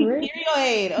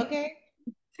 Period. Okay.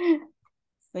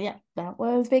 So yeah, that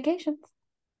was vacations.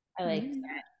 I like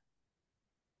that.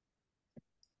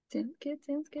 Sounds good.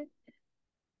 Sounds good.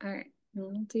 All right.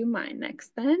 We'll do mine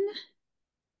next then.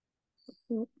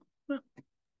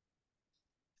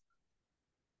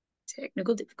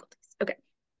 Technical difficulties. Okay.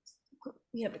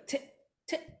 We have a tip.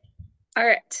 All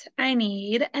right. I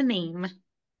need a name.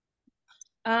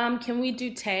 Can we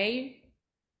do Tay?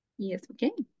 Yes, we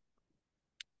can.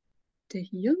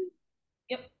 Taehyung.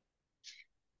 Yep.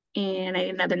 And I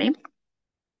need another name.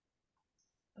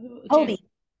 Obi.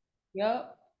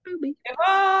 Yep. Ruby.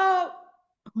 Oh!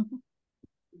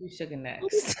 Do sugar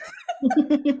next. All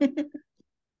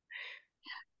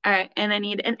right. And I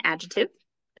need an adjective.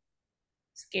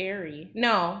 Scary.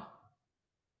 No.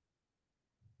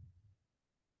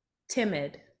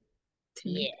 Timid.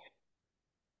 Timid. Yeah.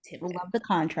 Timid. Love the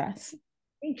contrast.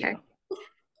 Thank Okay. you.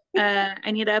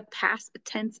 I need a past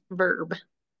tense verb.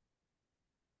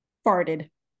 Farted.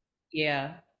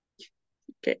 Yeah.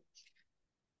 Okay.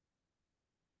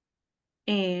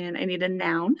 And I need a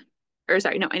noun. Or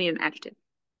sorry, no, I need an adjective.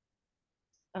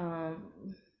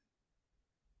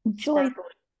 Joy.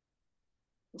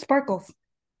 Sparkles.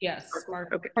 Yes.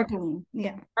 Okay. Sparkling.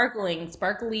 Yeah. Sparkling.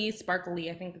 Sparkly.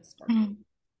 I think it's sparkly.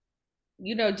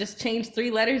 You know, just change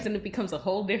 3 letters and it becomes a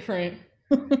whole different.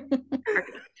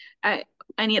 I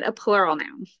need a plural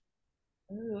noun.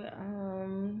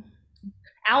 Ooh,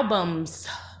 albums.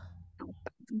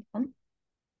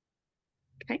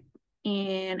 Okay.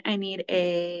 And I need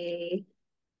a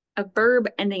verb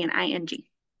ending in ing.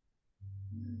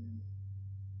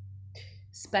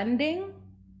 Spending.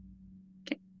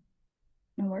 It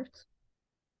works.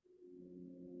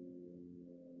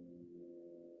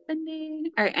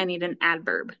 Spending. All right, I need an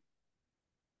adverb.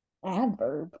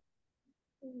 Adverb.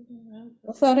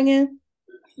 What's that again?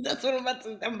 That's what I'm about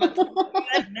to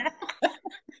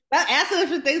Not asking us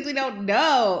for things we don't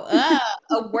know.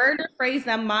 A word or phrase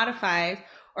that modifies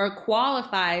or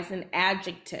qualifies an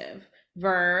adjective,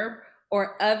 verb,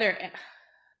 or other.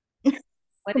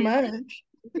 What is Much. it?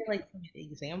 Is there like some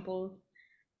examples?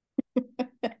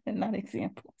 Not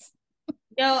examples.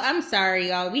 Yo, I'm sorry,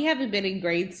 y'all. We haven't been in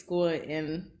grade school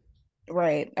in.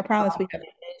 Right. I promise we have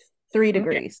 3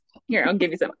 degrees. Here, I'll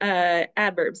give you some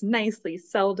adverbs. Nicely,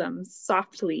 seldom,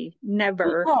 softly,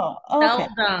 never, Oh, okay.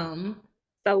 Seldom.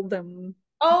 seldom.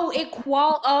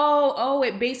 Oh,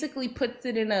 it basically puts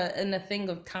it in a thing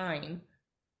of time.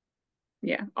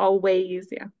 Yeah, always.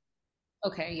 Yeah,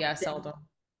 Okay, yeah, seldom.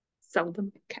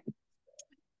 seldom. Okay.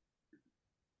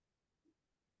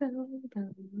 Seldom.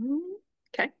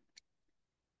 Okay.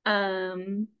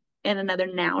 Um, and another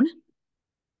noun.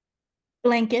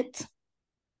 Blanket.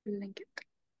 Blanket.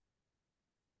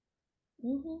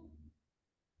 Hmm.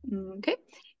 Okay.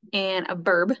 And a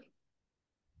verb.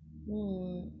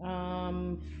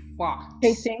 Fought.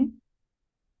 Chasing.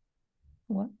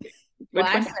 What? Well, Which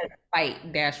I one? said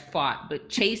fight dash fought, but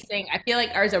chasing, I feel like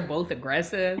ours are both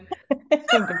aggressive.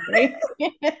 Agree.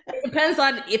 It depends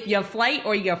on if your flight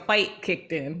or your fight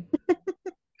kicked in.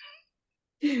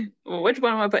 Which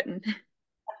one am I putting?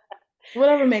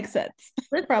 Whatever makes sense.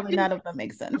 Let's Probably do none of them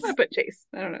make I'm sense. gonna put chase.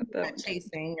 I don't know. That that one.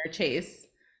 chasing or chase.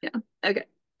 Yeah. Okay.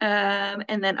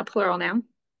 And then a plural noun.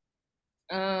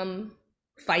 Um,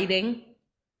 Fighting.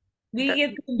 We That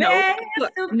get the no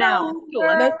best of noun. both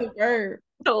Tola. That's worlds. a verb.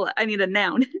 Tola. I need a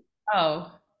noun.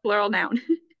 Oh, Plural noun.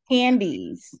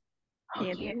 Candies. oh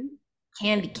yeah, Candy.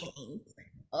 candy canes.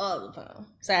 All of them.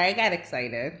 Sorry, I got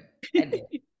excited. I did.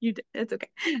 You did. It's okay.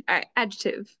 All right.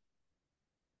 Adjective.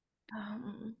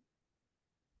 Um,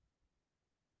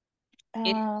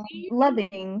 itchy.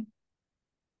 Loving.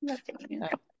 Nothing. Oh, Is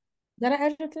that an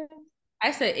adjective?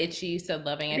 I said itchy. You said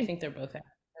loving. I I think think they're both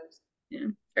adjectives. yeah.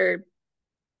 Or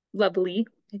lovely.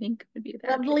 I think would be the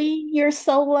adjective. Lovely. You're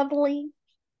so lovely.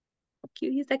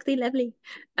 Cutie, sexy, lovely.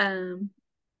 All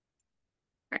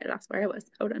right, that's where I was.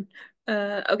 Hold on.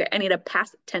 Okay, I need a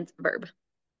past tense verb.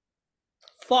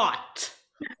 Fought.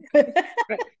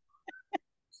 Right.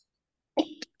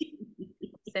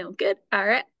 Sounds good. All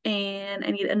right, and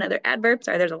I need another adverb.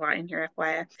 Sorry, there's a lot in here,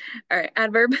 FYI. All right,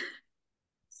 adverb.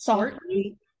 Shortly.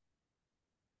 Softly.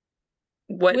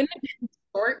 What? When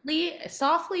shortly,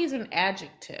 softly is an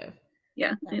adjective.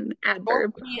 Yeah, an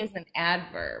adverb. Shortly is an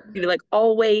adverb. You do like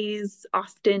always,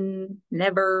 often,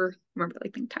 never. Remember,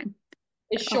 like think time.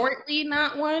 Is shortly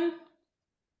not one?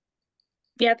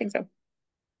 Yeah, I think so.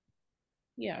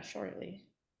 Yeah, shortly.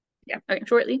 Yeah. Okay,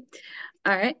 shortly.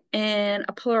 All right, and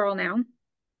a plural noun.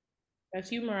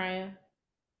 That's you, Mariah.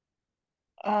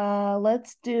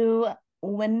 Let's do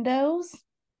windows.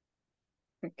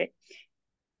 Okay.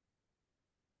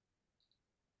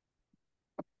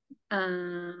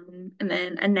 And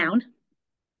then a noun.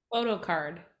 Photo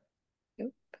card.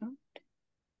 Nope.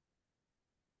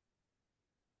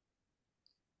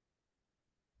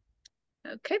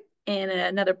 Okay, and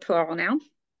another plural noun.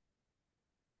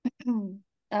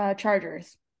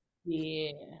 Chargers.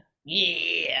 Yeah.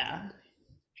 Yeah.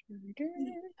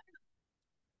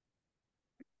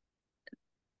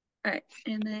 All right,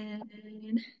 and then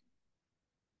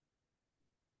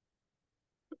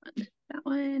that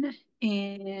one,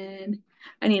 and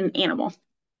I need an animal.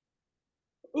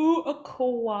 Ooh, a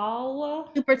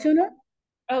koala. Super tuna.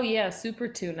 Oh yeah, super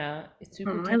tuna.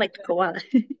 Super Oh, I tuna. like the koala.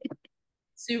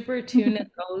 Super tuna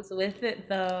goes with it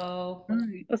though. All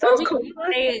right. Well, Or sounds we koala.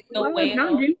 can say the Koala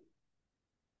found whale. you.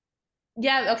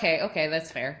 Yeah, okay, okay,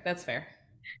 that's fair. That's fair.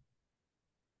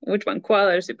 Which one,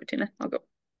 koala or super tuna? I'll go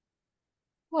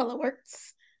Well, it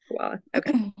works. koala.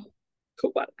 Okay,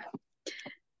 koala.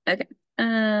 Okay.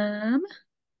 Um,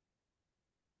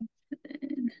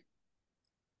 and-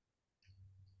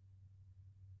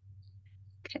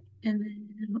 okay, and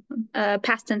then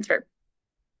past tense verb.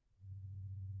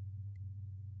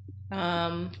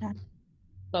 Um,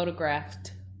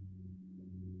 Photographed.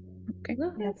 Okay.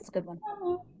 Look Yeah, at that's a good one.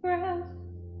 the photograph.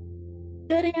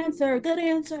 Good answer. Good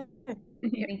answer.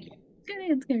 Yeah. Thank you.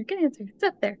 Good answer. Good answer. It's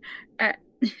up there. All right.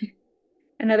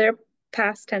 Another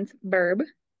past tense verb.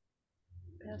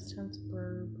 Past tense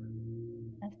verb.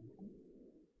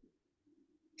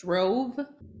 Drove.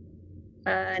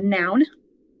 Noun.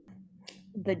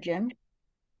 The gym.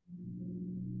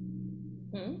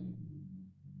 Hmm?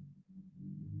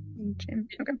 Gym.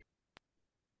 Okay.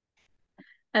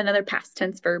 Another past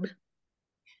tense verb.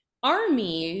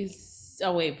 Armies.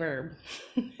 Oh wait, verb.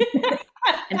 And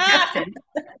past tense.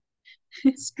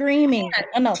 Screaming.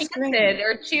 Oh no, Chanted screaming.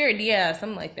 or cheered, yeah,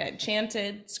 something like that.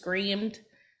 Chanted, screamed,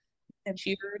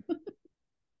 cheered.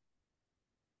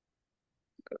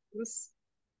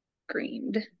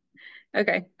 Screamed.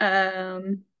 Okay.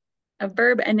 A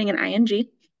verb ending in ing.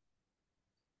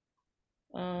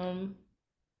 Um,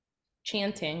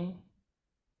 Chanting.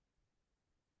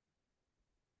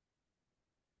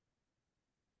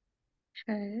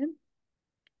 Okay.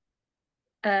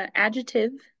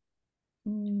 Adjective.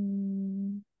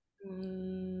 Mm,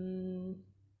 Mm,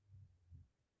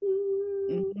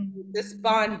 mm.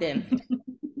 Despondent.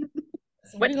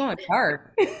 We're What? going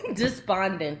dark.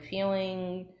 Despondent,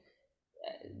 feeling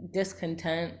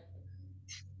discontent.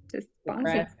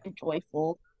 Despondent.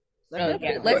 Joyful. Oh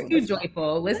yeah, let's do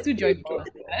joyful. Let's do joyful.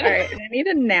 All right, and I need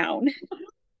a noun.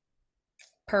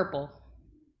 Purple.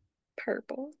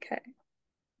 Purple. Okay.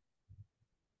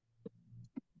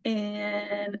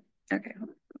 And okay, hold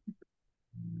on.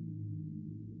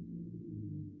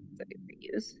 So we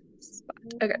reuse spot.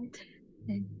 Okay.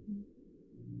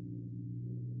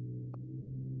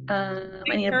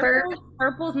 I need a verb.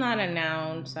 Purple's not a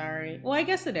noun. Sorry. Well, I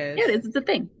guess it is. Yeah, it is. It's a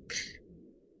thing.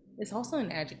 It's also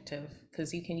an adjective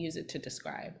because you can use it to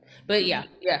describe. But yeah,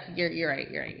 you're right.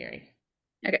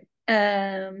 Okay.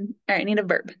 All right, I need a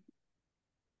verb.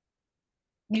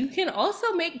 You can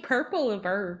also make purple a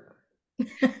verb.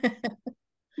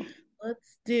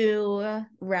 Let's do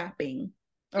rapping.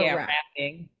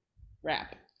 Rapping.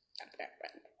 Rap.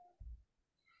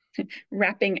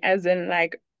 Rapping as in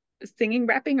like singing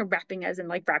rapping, or rapping as in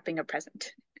like wrapping a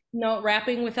present? No,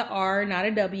 rapping with a R, not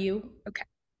a W. Okay.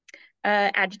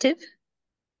 Adjective.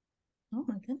 Oh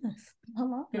my goodness.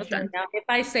 Hello. Well done. Now, if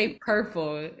I say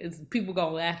purple, people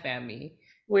gonna laugh at me.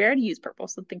 We already used purple,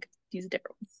 so use a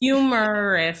different one.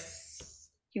 Humorous.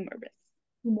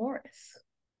 Humorous.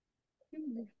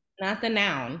 Not the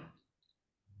noun.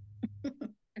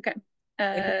 Okay.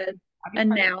 A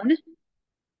noun.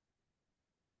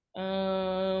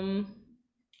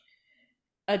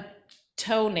 A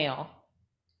toenail.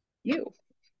 You.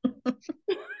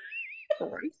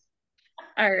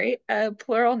 All right. A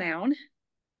plural noun.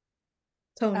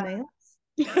 Toenails.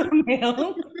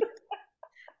 Toenail.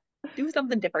 Do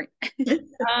something different.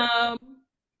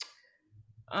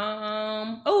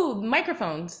 Oh,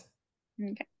 microphones.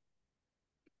 Okay.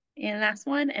 And last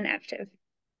one, an adjective.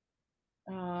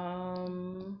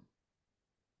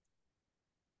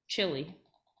 Chili.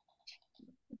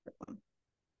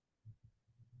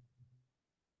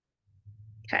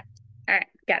 Okay. All right.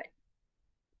 Got it.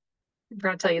 I'm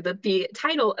going to tell you that the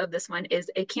title of this one is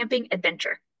A Camping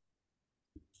Adventure.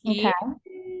 Okay.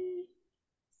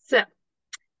 So,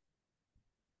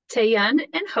 Taeyun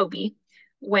and Hobie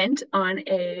went on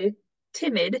a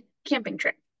timid camping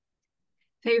trip.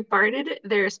 They farted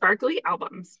their sparkly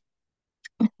albums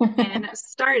and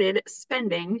started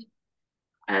spending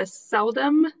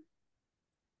seldom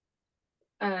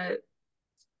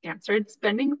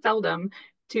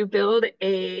to build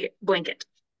a blanket.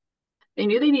 They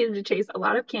knew they needed to chase a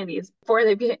lot of candies before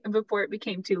it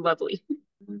became too lovely.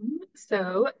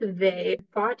 So they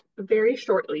fought very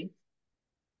shortly.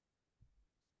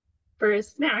 For a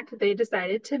snack, they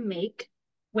decided to make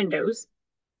windows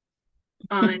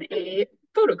on a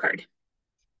photo card.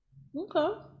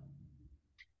 Okay.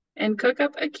 And cook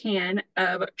up a can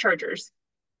of chargers.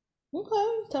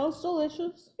 Okay, sounds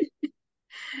delicious.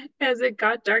 As it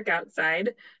got dark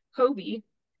outside, Hobie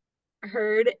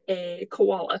heard a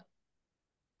koala.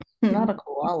 Not a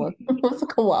koala. What's a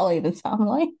koala even sound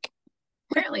like?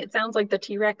 Apparently, it sounds like the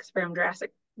T-Rex from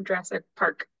Jurassic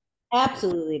Park.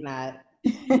 Absolutely not.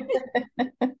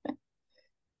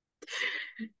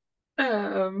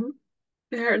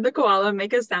 They heard the koala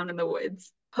make a sound in the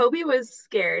woods. Hobie was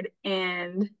scared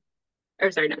Taeyun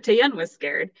was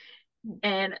scared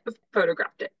and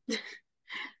photographed it.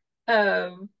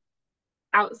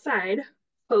 Outside,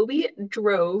 Hobie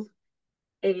drove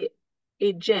a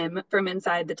gym from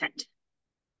inside the tent.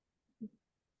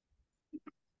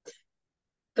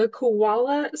 The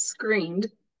koala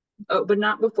screamed, but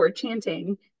not before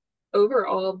chanting over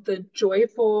all the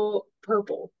joyful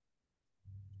purple.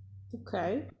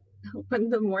 Okay. When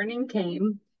the morning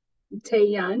came,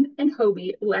 Taeyun and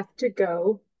Hobie left to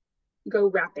go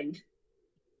rapping.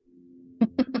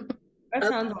 That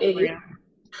sounds like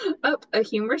up a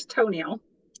humorous toenail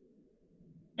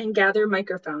and gather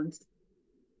microphones.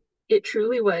 It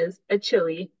truly was a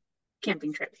chilly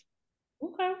camping trip.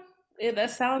 Okay. Yeah,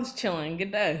 that sounds chilling.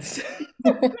 It does.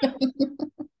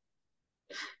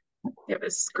 It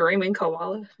was screaming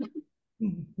koala.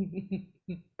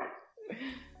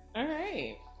 All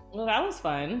right. Well, that was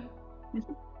fun.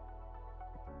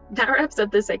 That wraps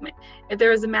up this segment. If there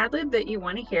was a Madlib that you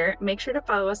want to hear, make sure to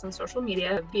follow us on social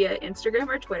media via Instagram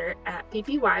or Twitter at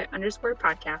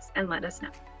ppy_podcast and let us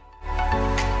know.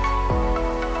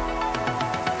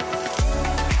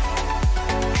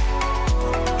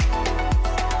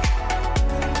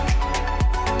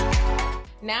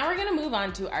 Now we're going to move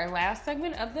on to our last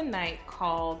segment of the night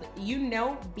called You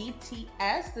Know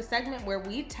BTS, the segment where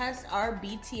we test our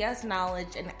BTS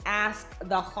knowledge and ask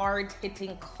the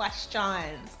hard-hitting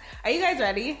questions. Are you guys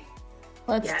ready?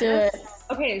 Let's do it.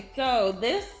 Okay, so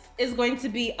this is going to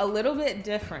be a little bit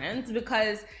different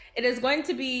because it is going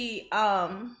to be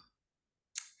done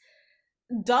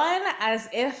as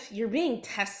if you're being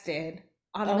tested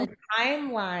on Oh, the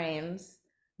timelines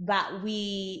that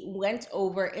we went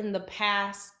over in the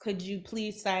past. Could you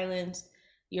please silence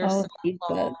your oh, cell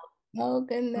phone Jesus. Oh,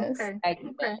 goodness. Okay.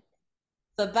 segment? Okay.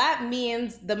 So that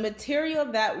means the material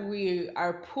that we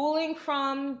are pulling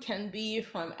from can be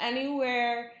from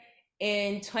anywhere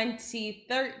in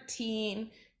 2013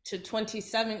 to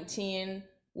 2017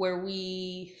 where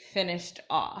we finished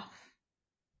off.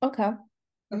 Okay. Okay.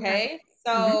 Okay,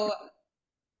 Mm-hmm. so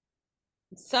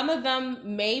some of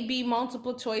them may be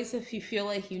multiple choice if you feel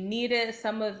like you need it.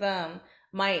 Some of them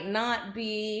might not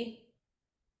be,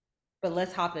 but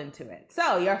let's hop into it.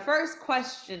 So, your first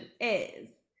question is,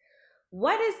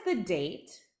 what is the date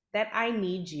that I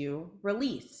Need You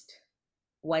released?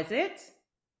 Was it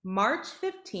March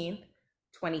 15th,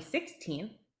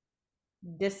 2016,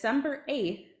 December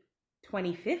 8th,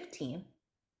 2015,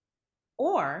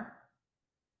 or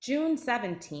June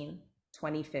 17th,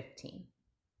 2015?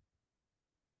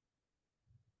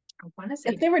 I want to If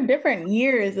say, they were different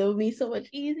years, it would be so much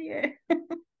easier.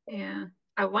 yeah.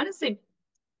 I want to say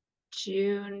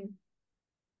June,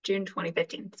 June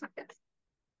 2015. That's my guess.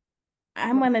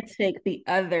 I'm gonna take the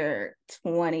other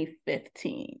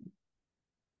 2015.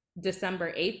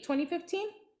 December 8th, 2015?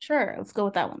 Sure, let's go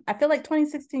with that one. I feel like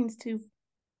 2016 is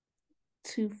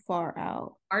too far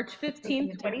out. March That's what I'm 15th, thinking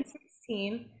too.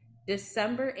 2016,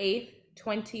 December 8th,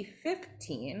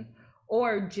 2015,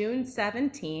 or June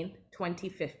 17th,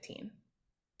 2015.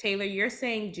 Taylor, you're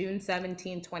saying June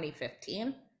 17th,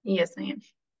 2015. Yes, I am.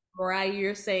 Mariah,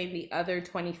 you're saying the other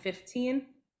 2015.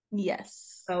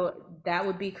 Yes. So that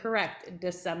would be correct,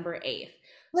 December 8th.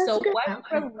 Let's So go. what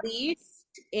Okay. released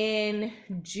in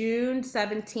June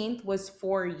 17th was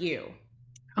For You.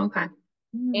 Okay.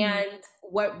 Hmm. And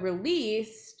what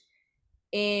released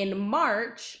in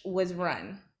March was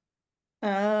Run.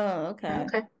 Oh, okay.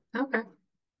 Okay. Okay.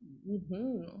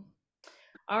 Mm-hmm.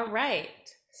 All right.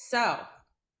 So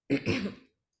that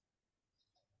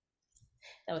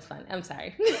was fun. I'm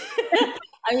sorry.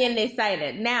 I'm getting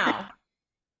excited. Now,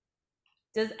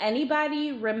 does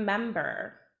anybody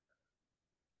remember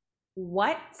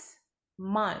what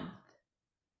month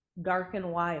Dark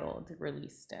and Wild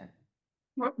released in?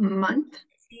 What month?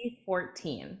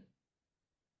 2014.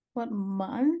 What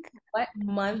month? What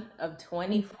month of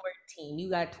 2014? You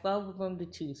got 12 of them to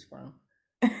choose from.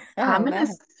 I'm Oh, gonna that.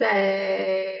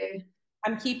 say,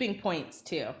 I'm keeping points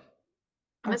too.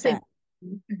 I'm gonna Okay. say,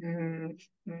 mm,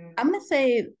 I'm mm. gonna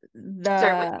say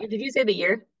Sorry, what the. did you say the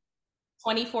year?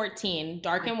 2014.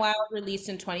 Dark and Wild released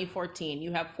in 2014.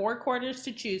 You have 4 quarters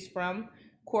to choose from.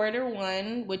 Quarter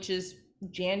one, which is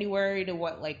January to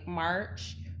what, like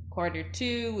March. Quarter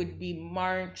two would be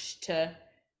March to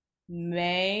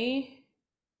May,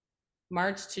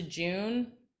 March to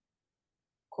June.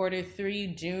 Quarter three,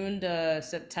 June to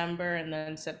September, and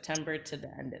then September to the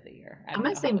end of the year. I I'm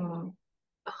don't gonna know say, how.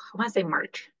 I want to say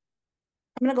March.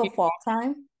 I'm gonna go fall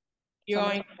time. So You're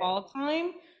going fall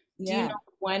time. Do you know yeah.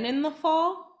 when in the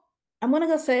fall? I'm gonna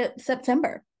go say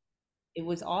September. It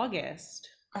was August.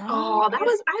 Oh. Oh,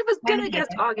 August I was gonna 20th. guess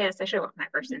August. I should have went with my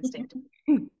first instinct.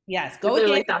 Yes, I go again.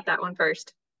 literally thought that one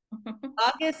first.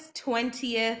 August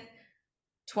 20th,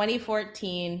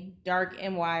 2014, Dark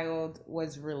and Wild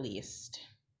was released.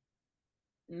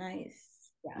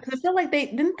 Nice. Because I Yes. feel like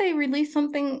they release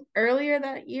something earlier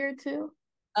that year too.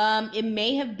 It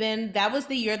may have been that was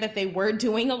the year that they were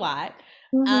doing a lot.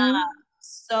 Uh, Mm-hmm.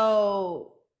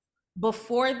 so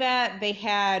before that, they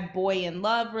had Boy in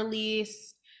Love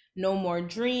release, No More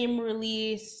Dream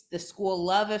release, the School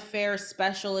Love Affair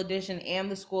special edition, and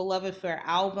the School Love Affair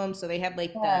album. So they had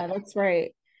like the Yeah, that's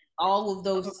right. all of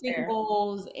those Fair.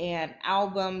 singles and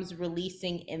albums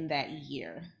releasing in that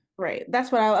year. Right.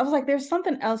 That's what I was like. There's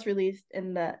something else released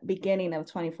in the beginning of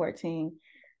 2014.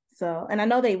 So, and I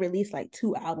know they release like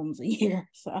 2 albums a year.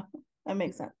 So that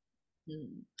makes sense.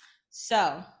 Hmm.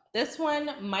 So this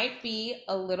one might be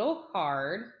a little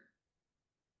hard.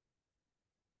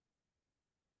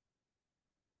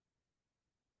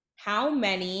 How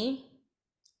many,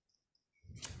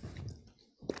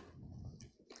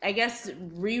 I guess,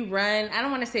 rerun? I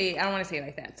don't want to say it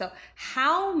like that. So,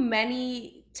 how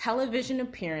many television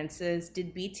appearances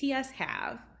did BTS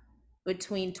have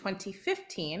between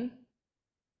 2015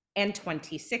 and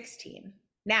 2016?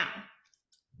 Now,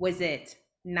 was it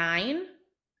 9?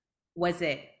 Was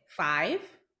it 5?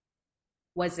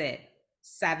 Was it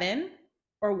 7?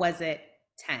 Or was it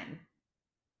 10?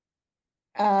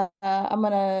 I'm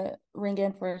gonna ring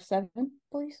in for 7,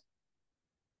 please.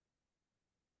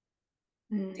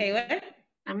 Hmm. Taylor?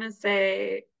 I'm gonna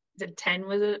say the 10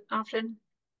 was an option.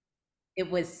 It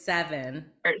was 7.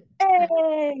 Or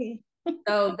Hey.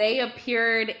 So they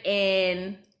appeared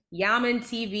in Yaman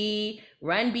TV,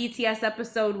 Run BTS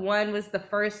episode 1 was the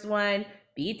first one.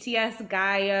 BTS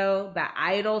Gaio, the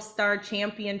Idol Star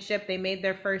Championship, they made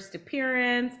their first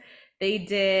appearance. They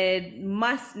did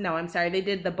they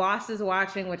did The Boss is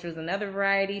Watching, which was another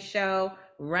variety show.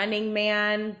 Running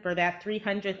Man for that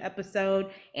 300th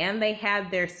episode, and they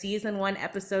had their season 1,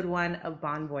 episode 1 of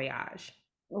Bon Voyage.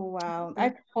 Wow.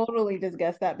 I totally just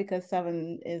guessed that because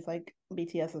 7 is like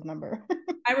BTS's number.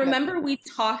 I remember we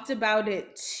talked about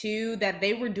it too, that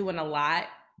they were doing a lot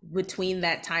between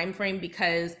that time frame,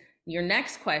 because your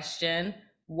next question,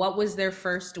 what was their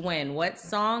first win? What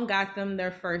song got them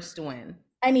their first win?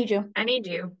 I Need You. I Need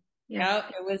You. Yeah.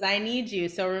 Yep, it was I Need You.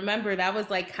 So remember, that was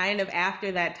like kind of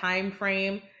after that time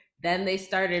frame. Then they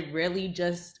started really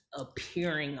just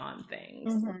appearing on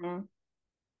things. Mm-hmm.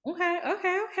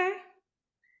 Okay.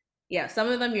 Yeah, some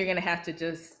of them you're going to have to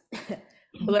just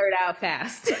blurt out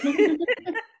fast.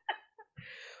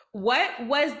 What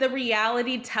was the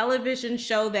reality television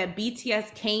show that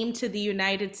BTS came to the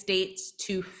United States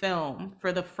to film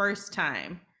for the first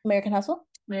time? American Hustle?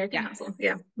 American Hustle.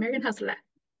 Yeah, American Hustle.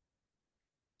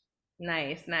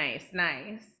 Nice.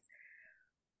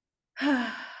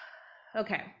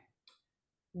 Okay.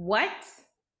 What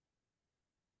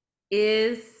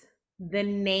is the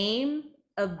name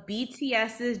of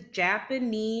BTS's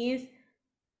Japanese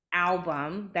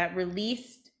album that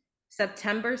released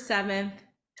September 7th,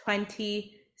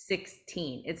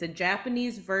 2016? It's a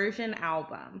Japanese version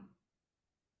album.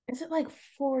 Is it like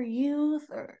For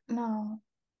Youth or no?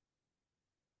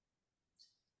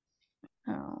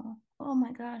 Oh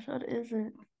my gosh, what is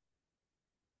it?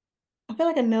 I feel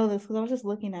like I know this because I was just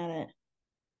looking at it.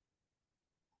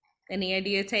 Any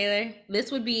idea, Taylor?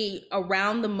 This would be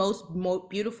around the most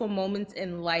beautiful moments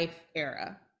in life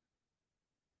era.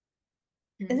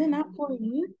 Is it not For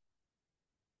You?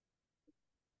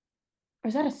 Or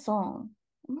is that a song?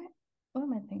 What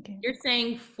am I thinking? You're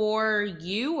saying For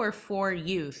You or For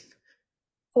Youth?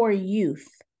 For Youth.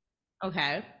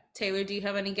 Okay. Taylor, do you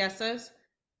have any guesses?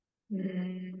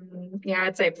 Yeah,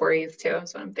 I'd say For Youth too.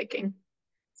 That's what I'm thinking.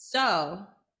 So,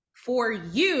 For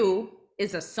You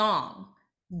is a song.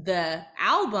 The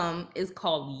album is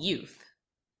called Youth.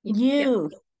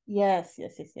 Youth. Yes.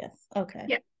 Okay.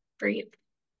 Yeah, For Youth.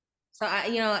 So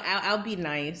I'll be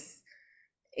nice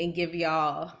and give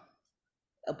y'all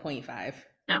a 0.5.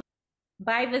 No.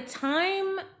 By the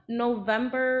time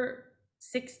November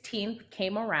 16th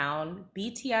came around,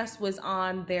 BTS was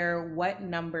on their what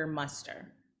number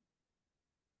muster?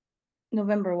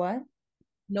 November what?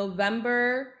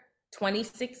 November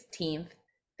 2016.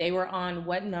 They were on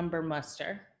what number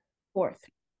muster? 4th.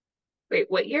 Wait,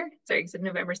 what year? Sorry, you said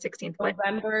November 16th. What?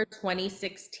 November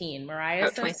 2016. Mariah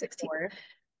says 2016.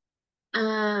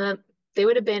 4th. They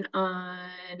would have been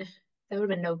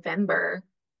November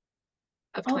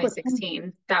of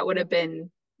 2016. That would have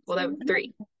been, that was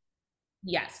 3.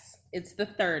 Yes, it's the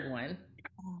 3rd one.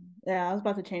 Yeah, I was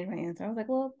about to change my answer. I was like,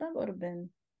 well, that would have been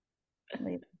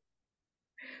later.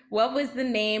 What was the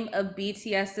name of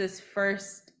BTS's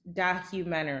first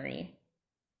documentary?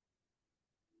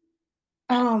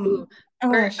 Burn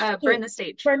the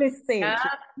Stage. Burn the Stage. Yeah,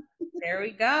 there we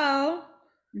go.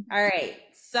 All right,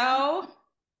 so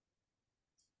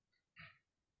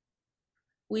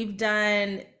we've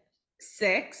done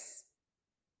 6.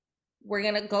 We're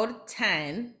gonna go to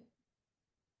 10.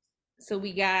 So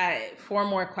we got 4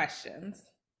 more questions.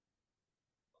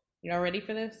 Y'all ready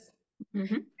for this?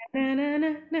 Mm-hmm.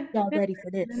 Y'all ready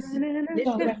for this?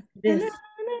 Y'all ready for this?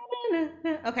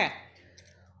 Okay.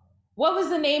 What was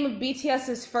the name of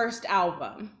BTS's first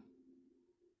album?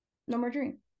 No More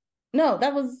Dream. No,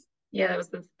 that was. Yeah,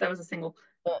 that was a single.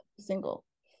 Single.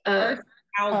 First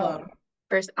album.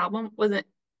 First album wasn't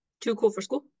Too Cool for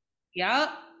School. Yep.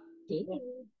 Too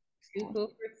Cool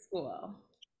for School.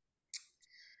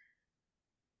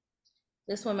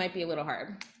 This one might be a little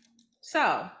hard.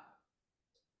 So,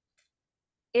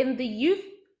 in the Youth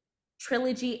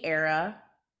Trilogy era,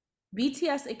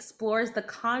 BTS explores the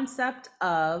concept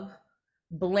of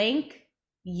blank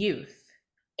youth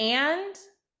and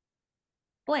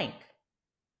blank.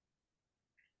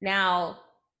 Now,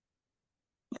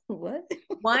 what?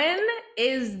 One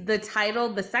is the title.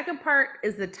 The second part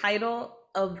is the title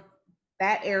of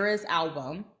that era's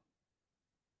album.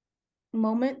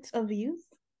 Moment of Youth.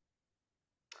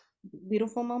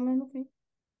 Beautiful moment. Okay.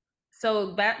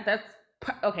 So that's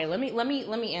okay. Let me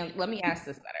ask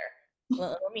this better.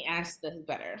 Let me ask this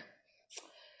better.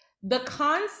 The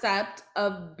concept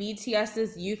of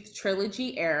BTS's Youth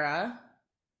Trilogy era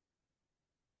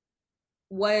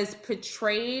was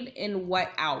portrayed in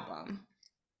what album?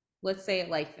 Let's say it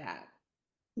like that.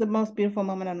 The Most Beautiful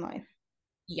Moment in Life.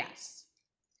 Yes.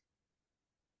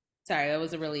 Sorry, that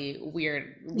was a really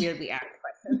weirdly asked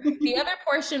question. The other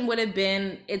portion would have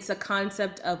been, it's a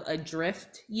concept of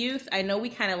adrift youth. I know we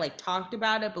kind of like talked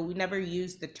about it, but we never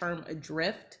used the term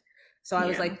adrift. So I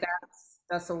was like,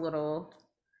 that's a little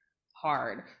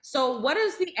hard. So what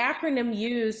is the acronym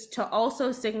used to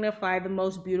also signify the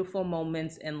most beautiful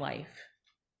moments in life?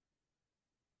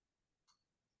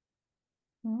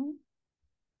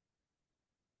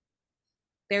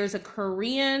 There's the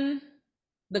Korean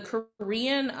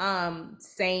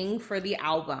saying for the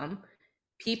album.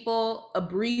 People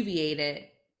abbreviate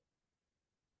it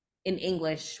in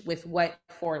English with what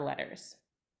 4 letters?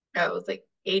 Oh, it was like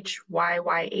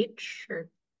HYYH or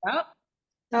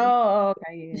Oh,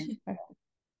 okay. Yeah.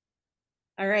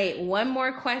 All right, one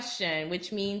more question,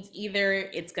 which means either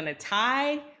it's gonna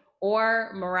tie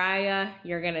or Mariah,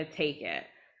 you're gonna take it.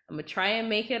 I'm gonna try and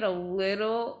make it a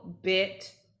little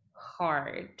bit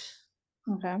hard.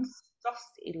 Okay.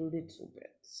 Just a little bit.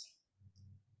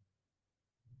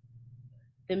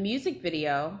 The music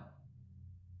video,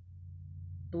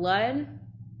 Blood,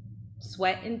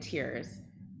 Sweat, and Tears,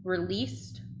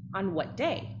 released on what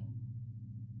day?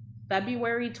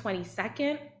 February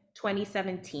 22nd,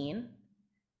 2017,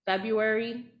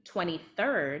 February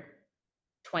 23rd,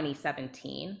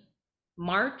 2017,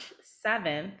 March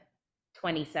 7th,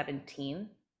 2017,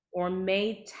 or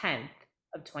May 10th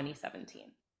of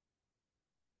 2017?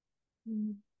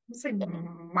 It's like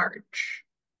March.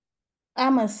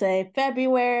 I'm gonna say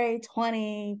February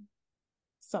 20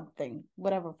 something,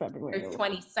 whatever February. There's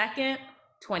 22nd,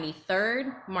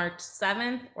 23rd, March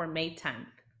 7th, or May 10th.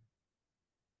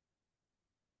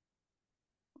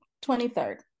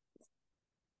 23rd.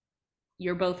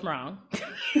 You're both wrong.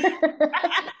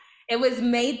 It was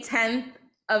May 10th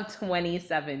of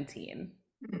 2017.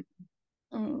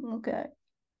 Okay.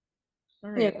 All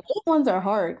right. Yeah, those ones are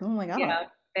hard. I'm like, I don't know.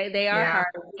 They are hard.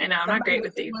 I know, I'm not great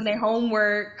with dates. Doing their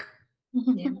homework.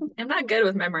 Yeah. I'm not good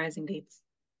with memorizing dates.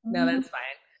 No, that's fine.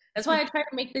 That's why I try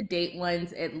to make the date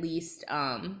ones at least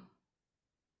multiple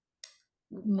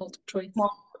choice.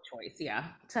 Multiple choice, yeah,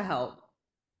 to help.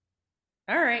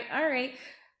 All right.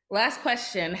 Last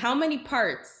question. How many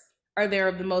parts are there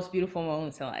of the most beautiful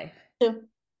moments in life? 2.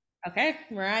 Okay,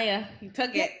 Mariah, you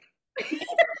took it.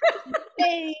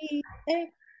 Hey.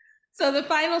 So the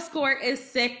final score is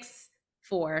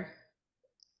 6-4.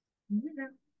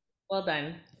 Well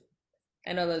done.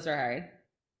 I know those are hard.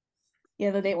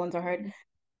 Yeah, the date ones are hard.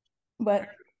 But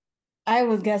I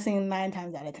was guessing 9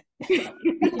 times out of 10.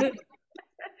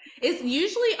 It's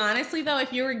usually, honestly, though,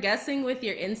 if you were guessing with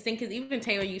your instinct, because even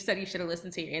Taylor, you said you should have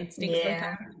listened to your instincts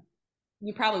sometimes.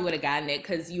 You probably would have gotten it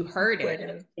because you heard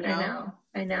it. You know?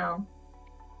 I know.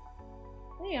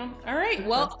 Yeah. All right.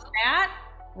 Well, that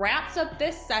wraps up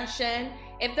this session.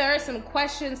 If there are some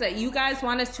questions that you guys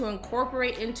want us to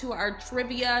incorporate into our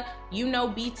trivia,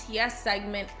 BTS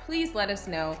segment, please let us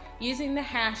know using the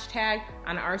hashtag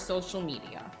on our social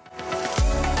media.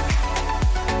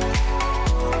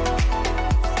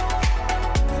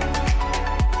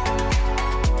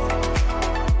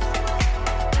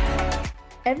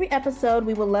 Every episode,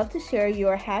 we would love to share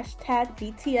your hashtag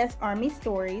BTS Army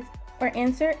stories or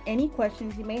answer any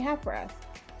questions you may have for us.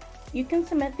 You can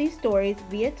submit these stories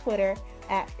via Twitter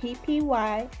at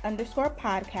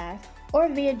ppy_podcast or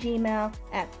via Gmail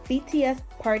at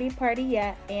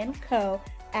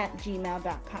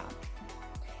btspartypartyandco@gmail.com.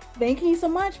 Thank you so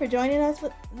much for joining us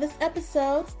with this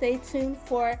episode. Stay tuned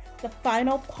for the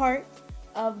final part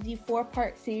of the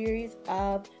 4-part series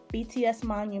of BTS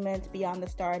Monument Beyond the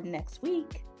Star next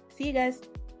week. See you guys.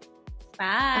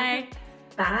 Bye.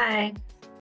 Bye.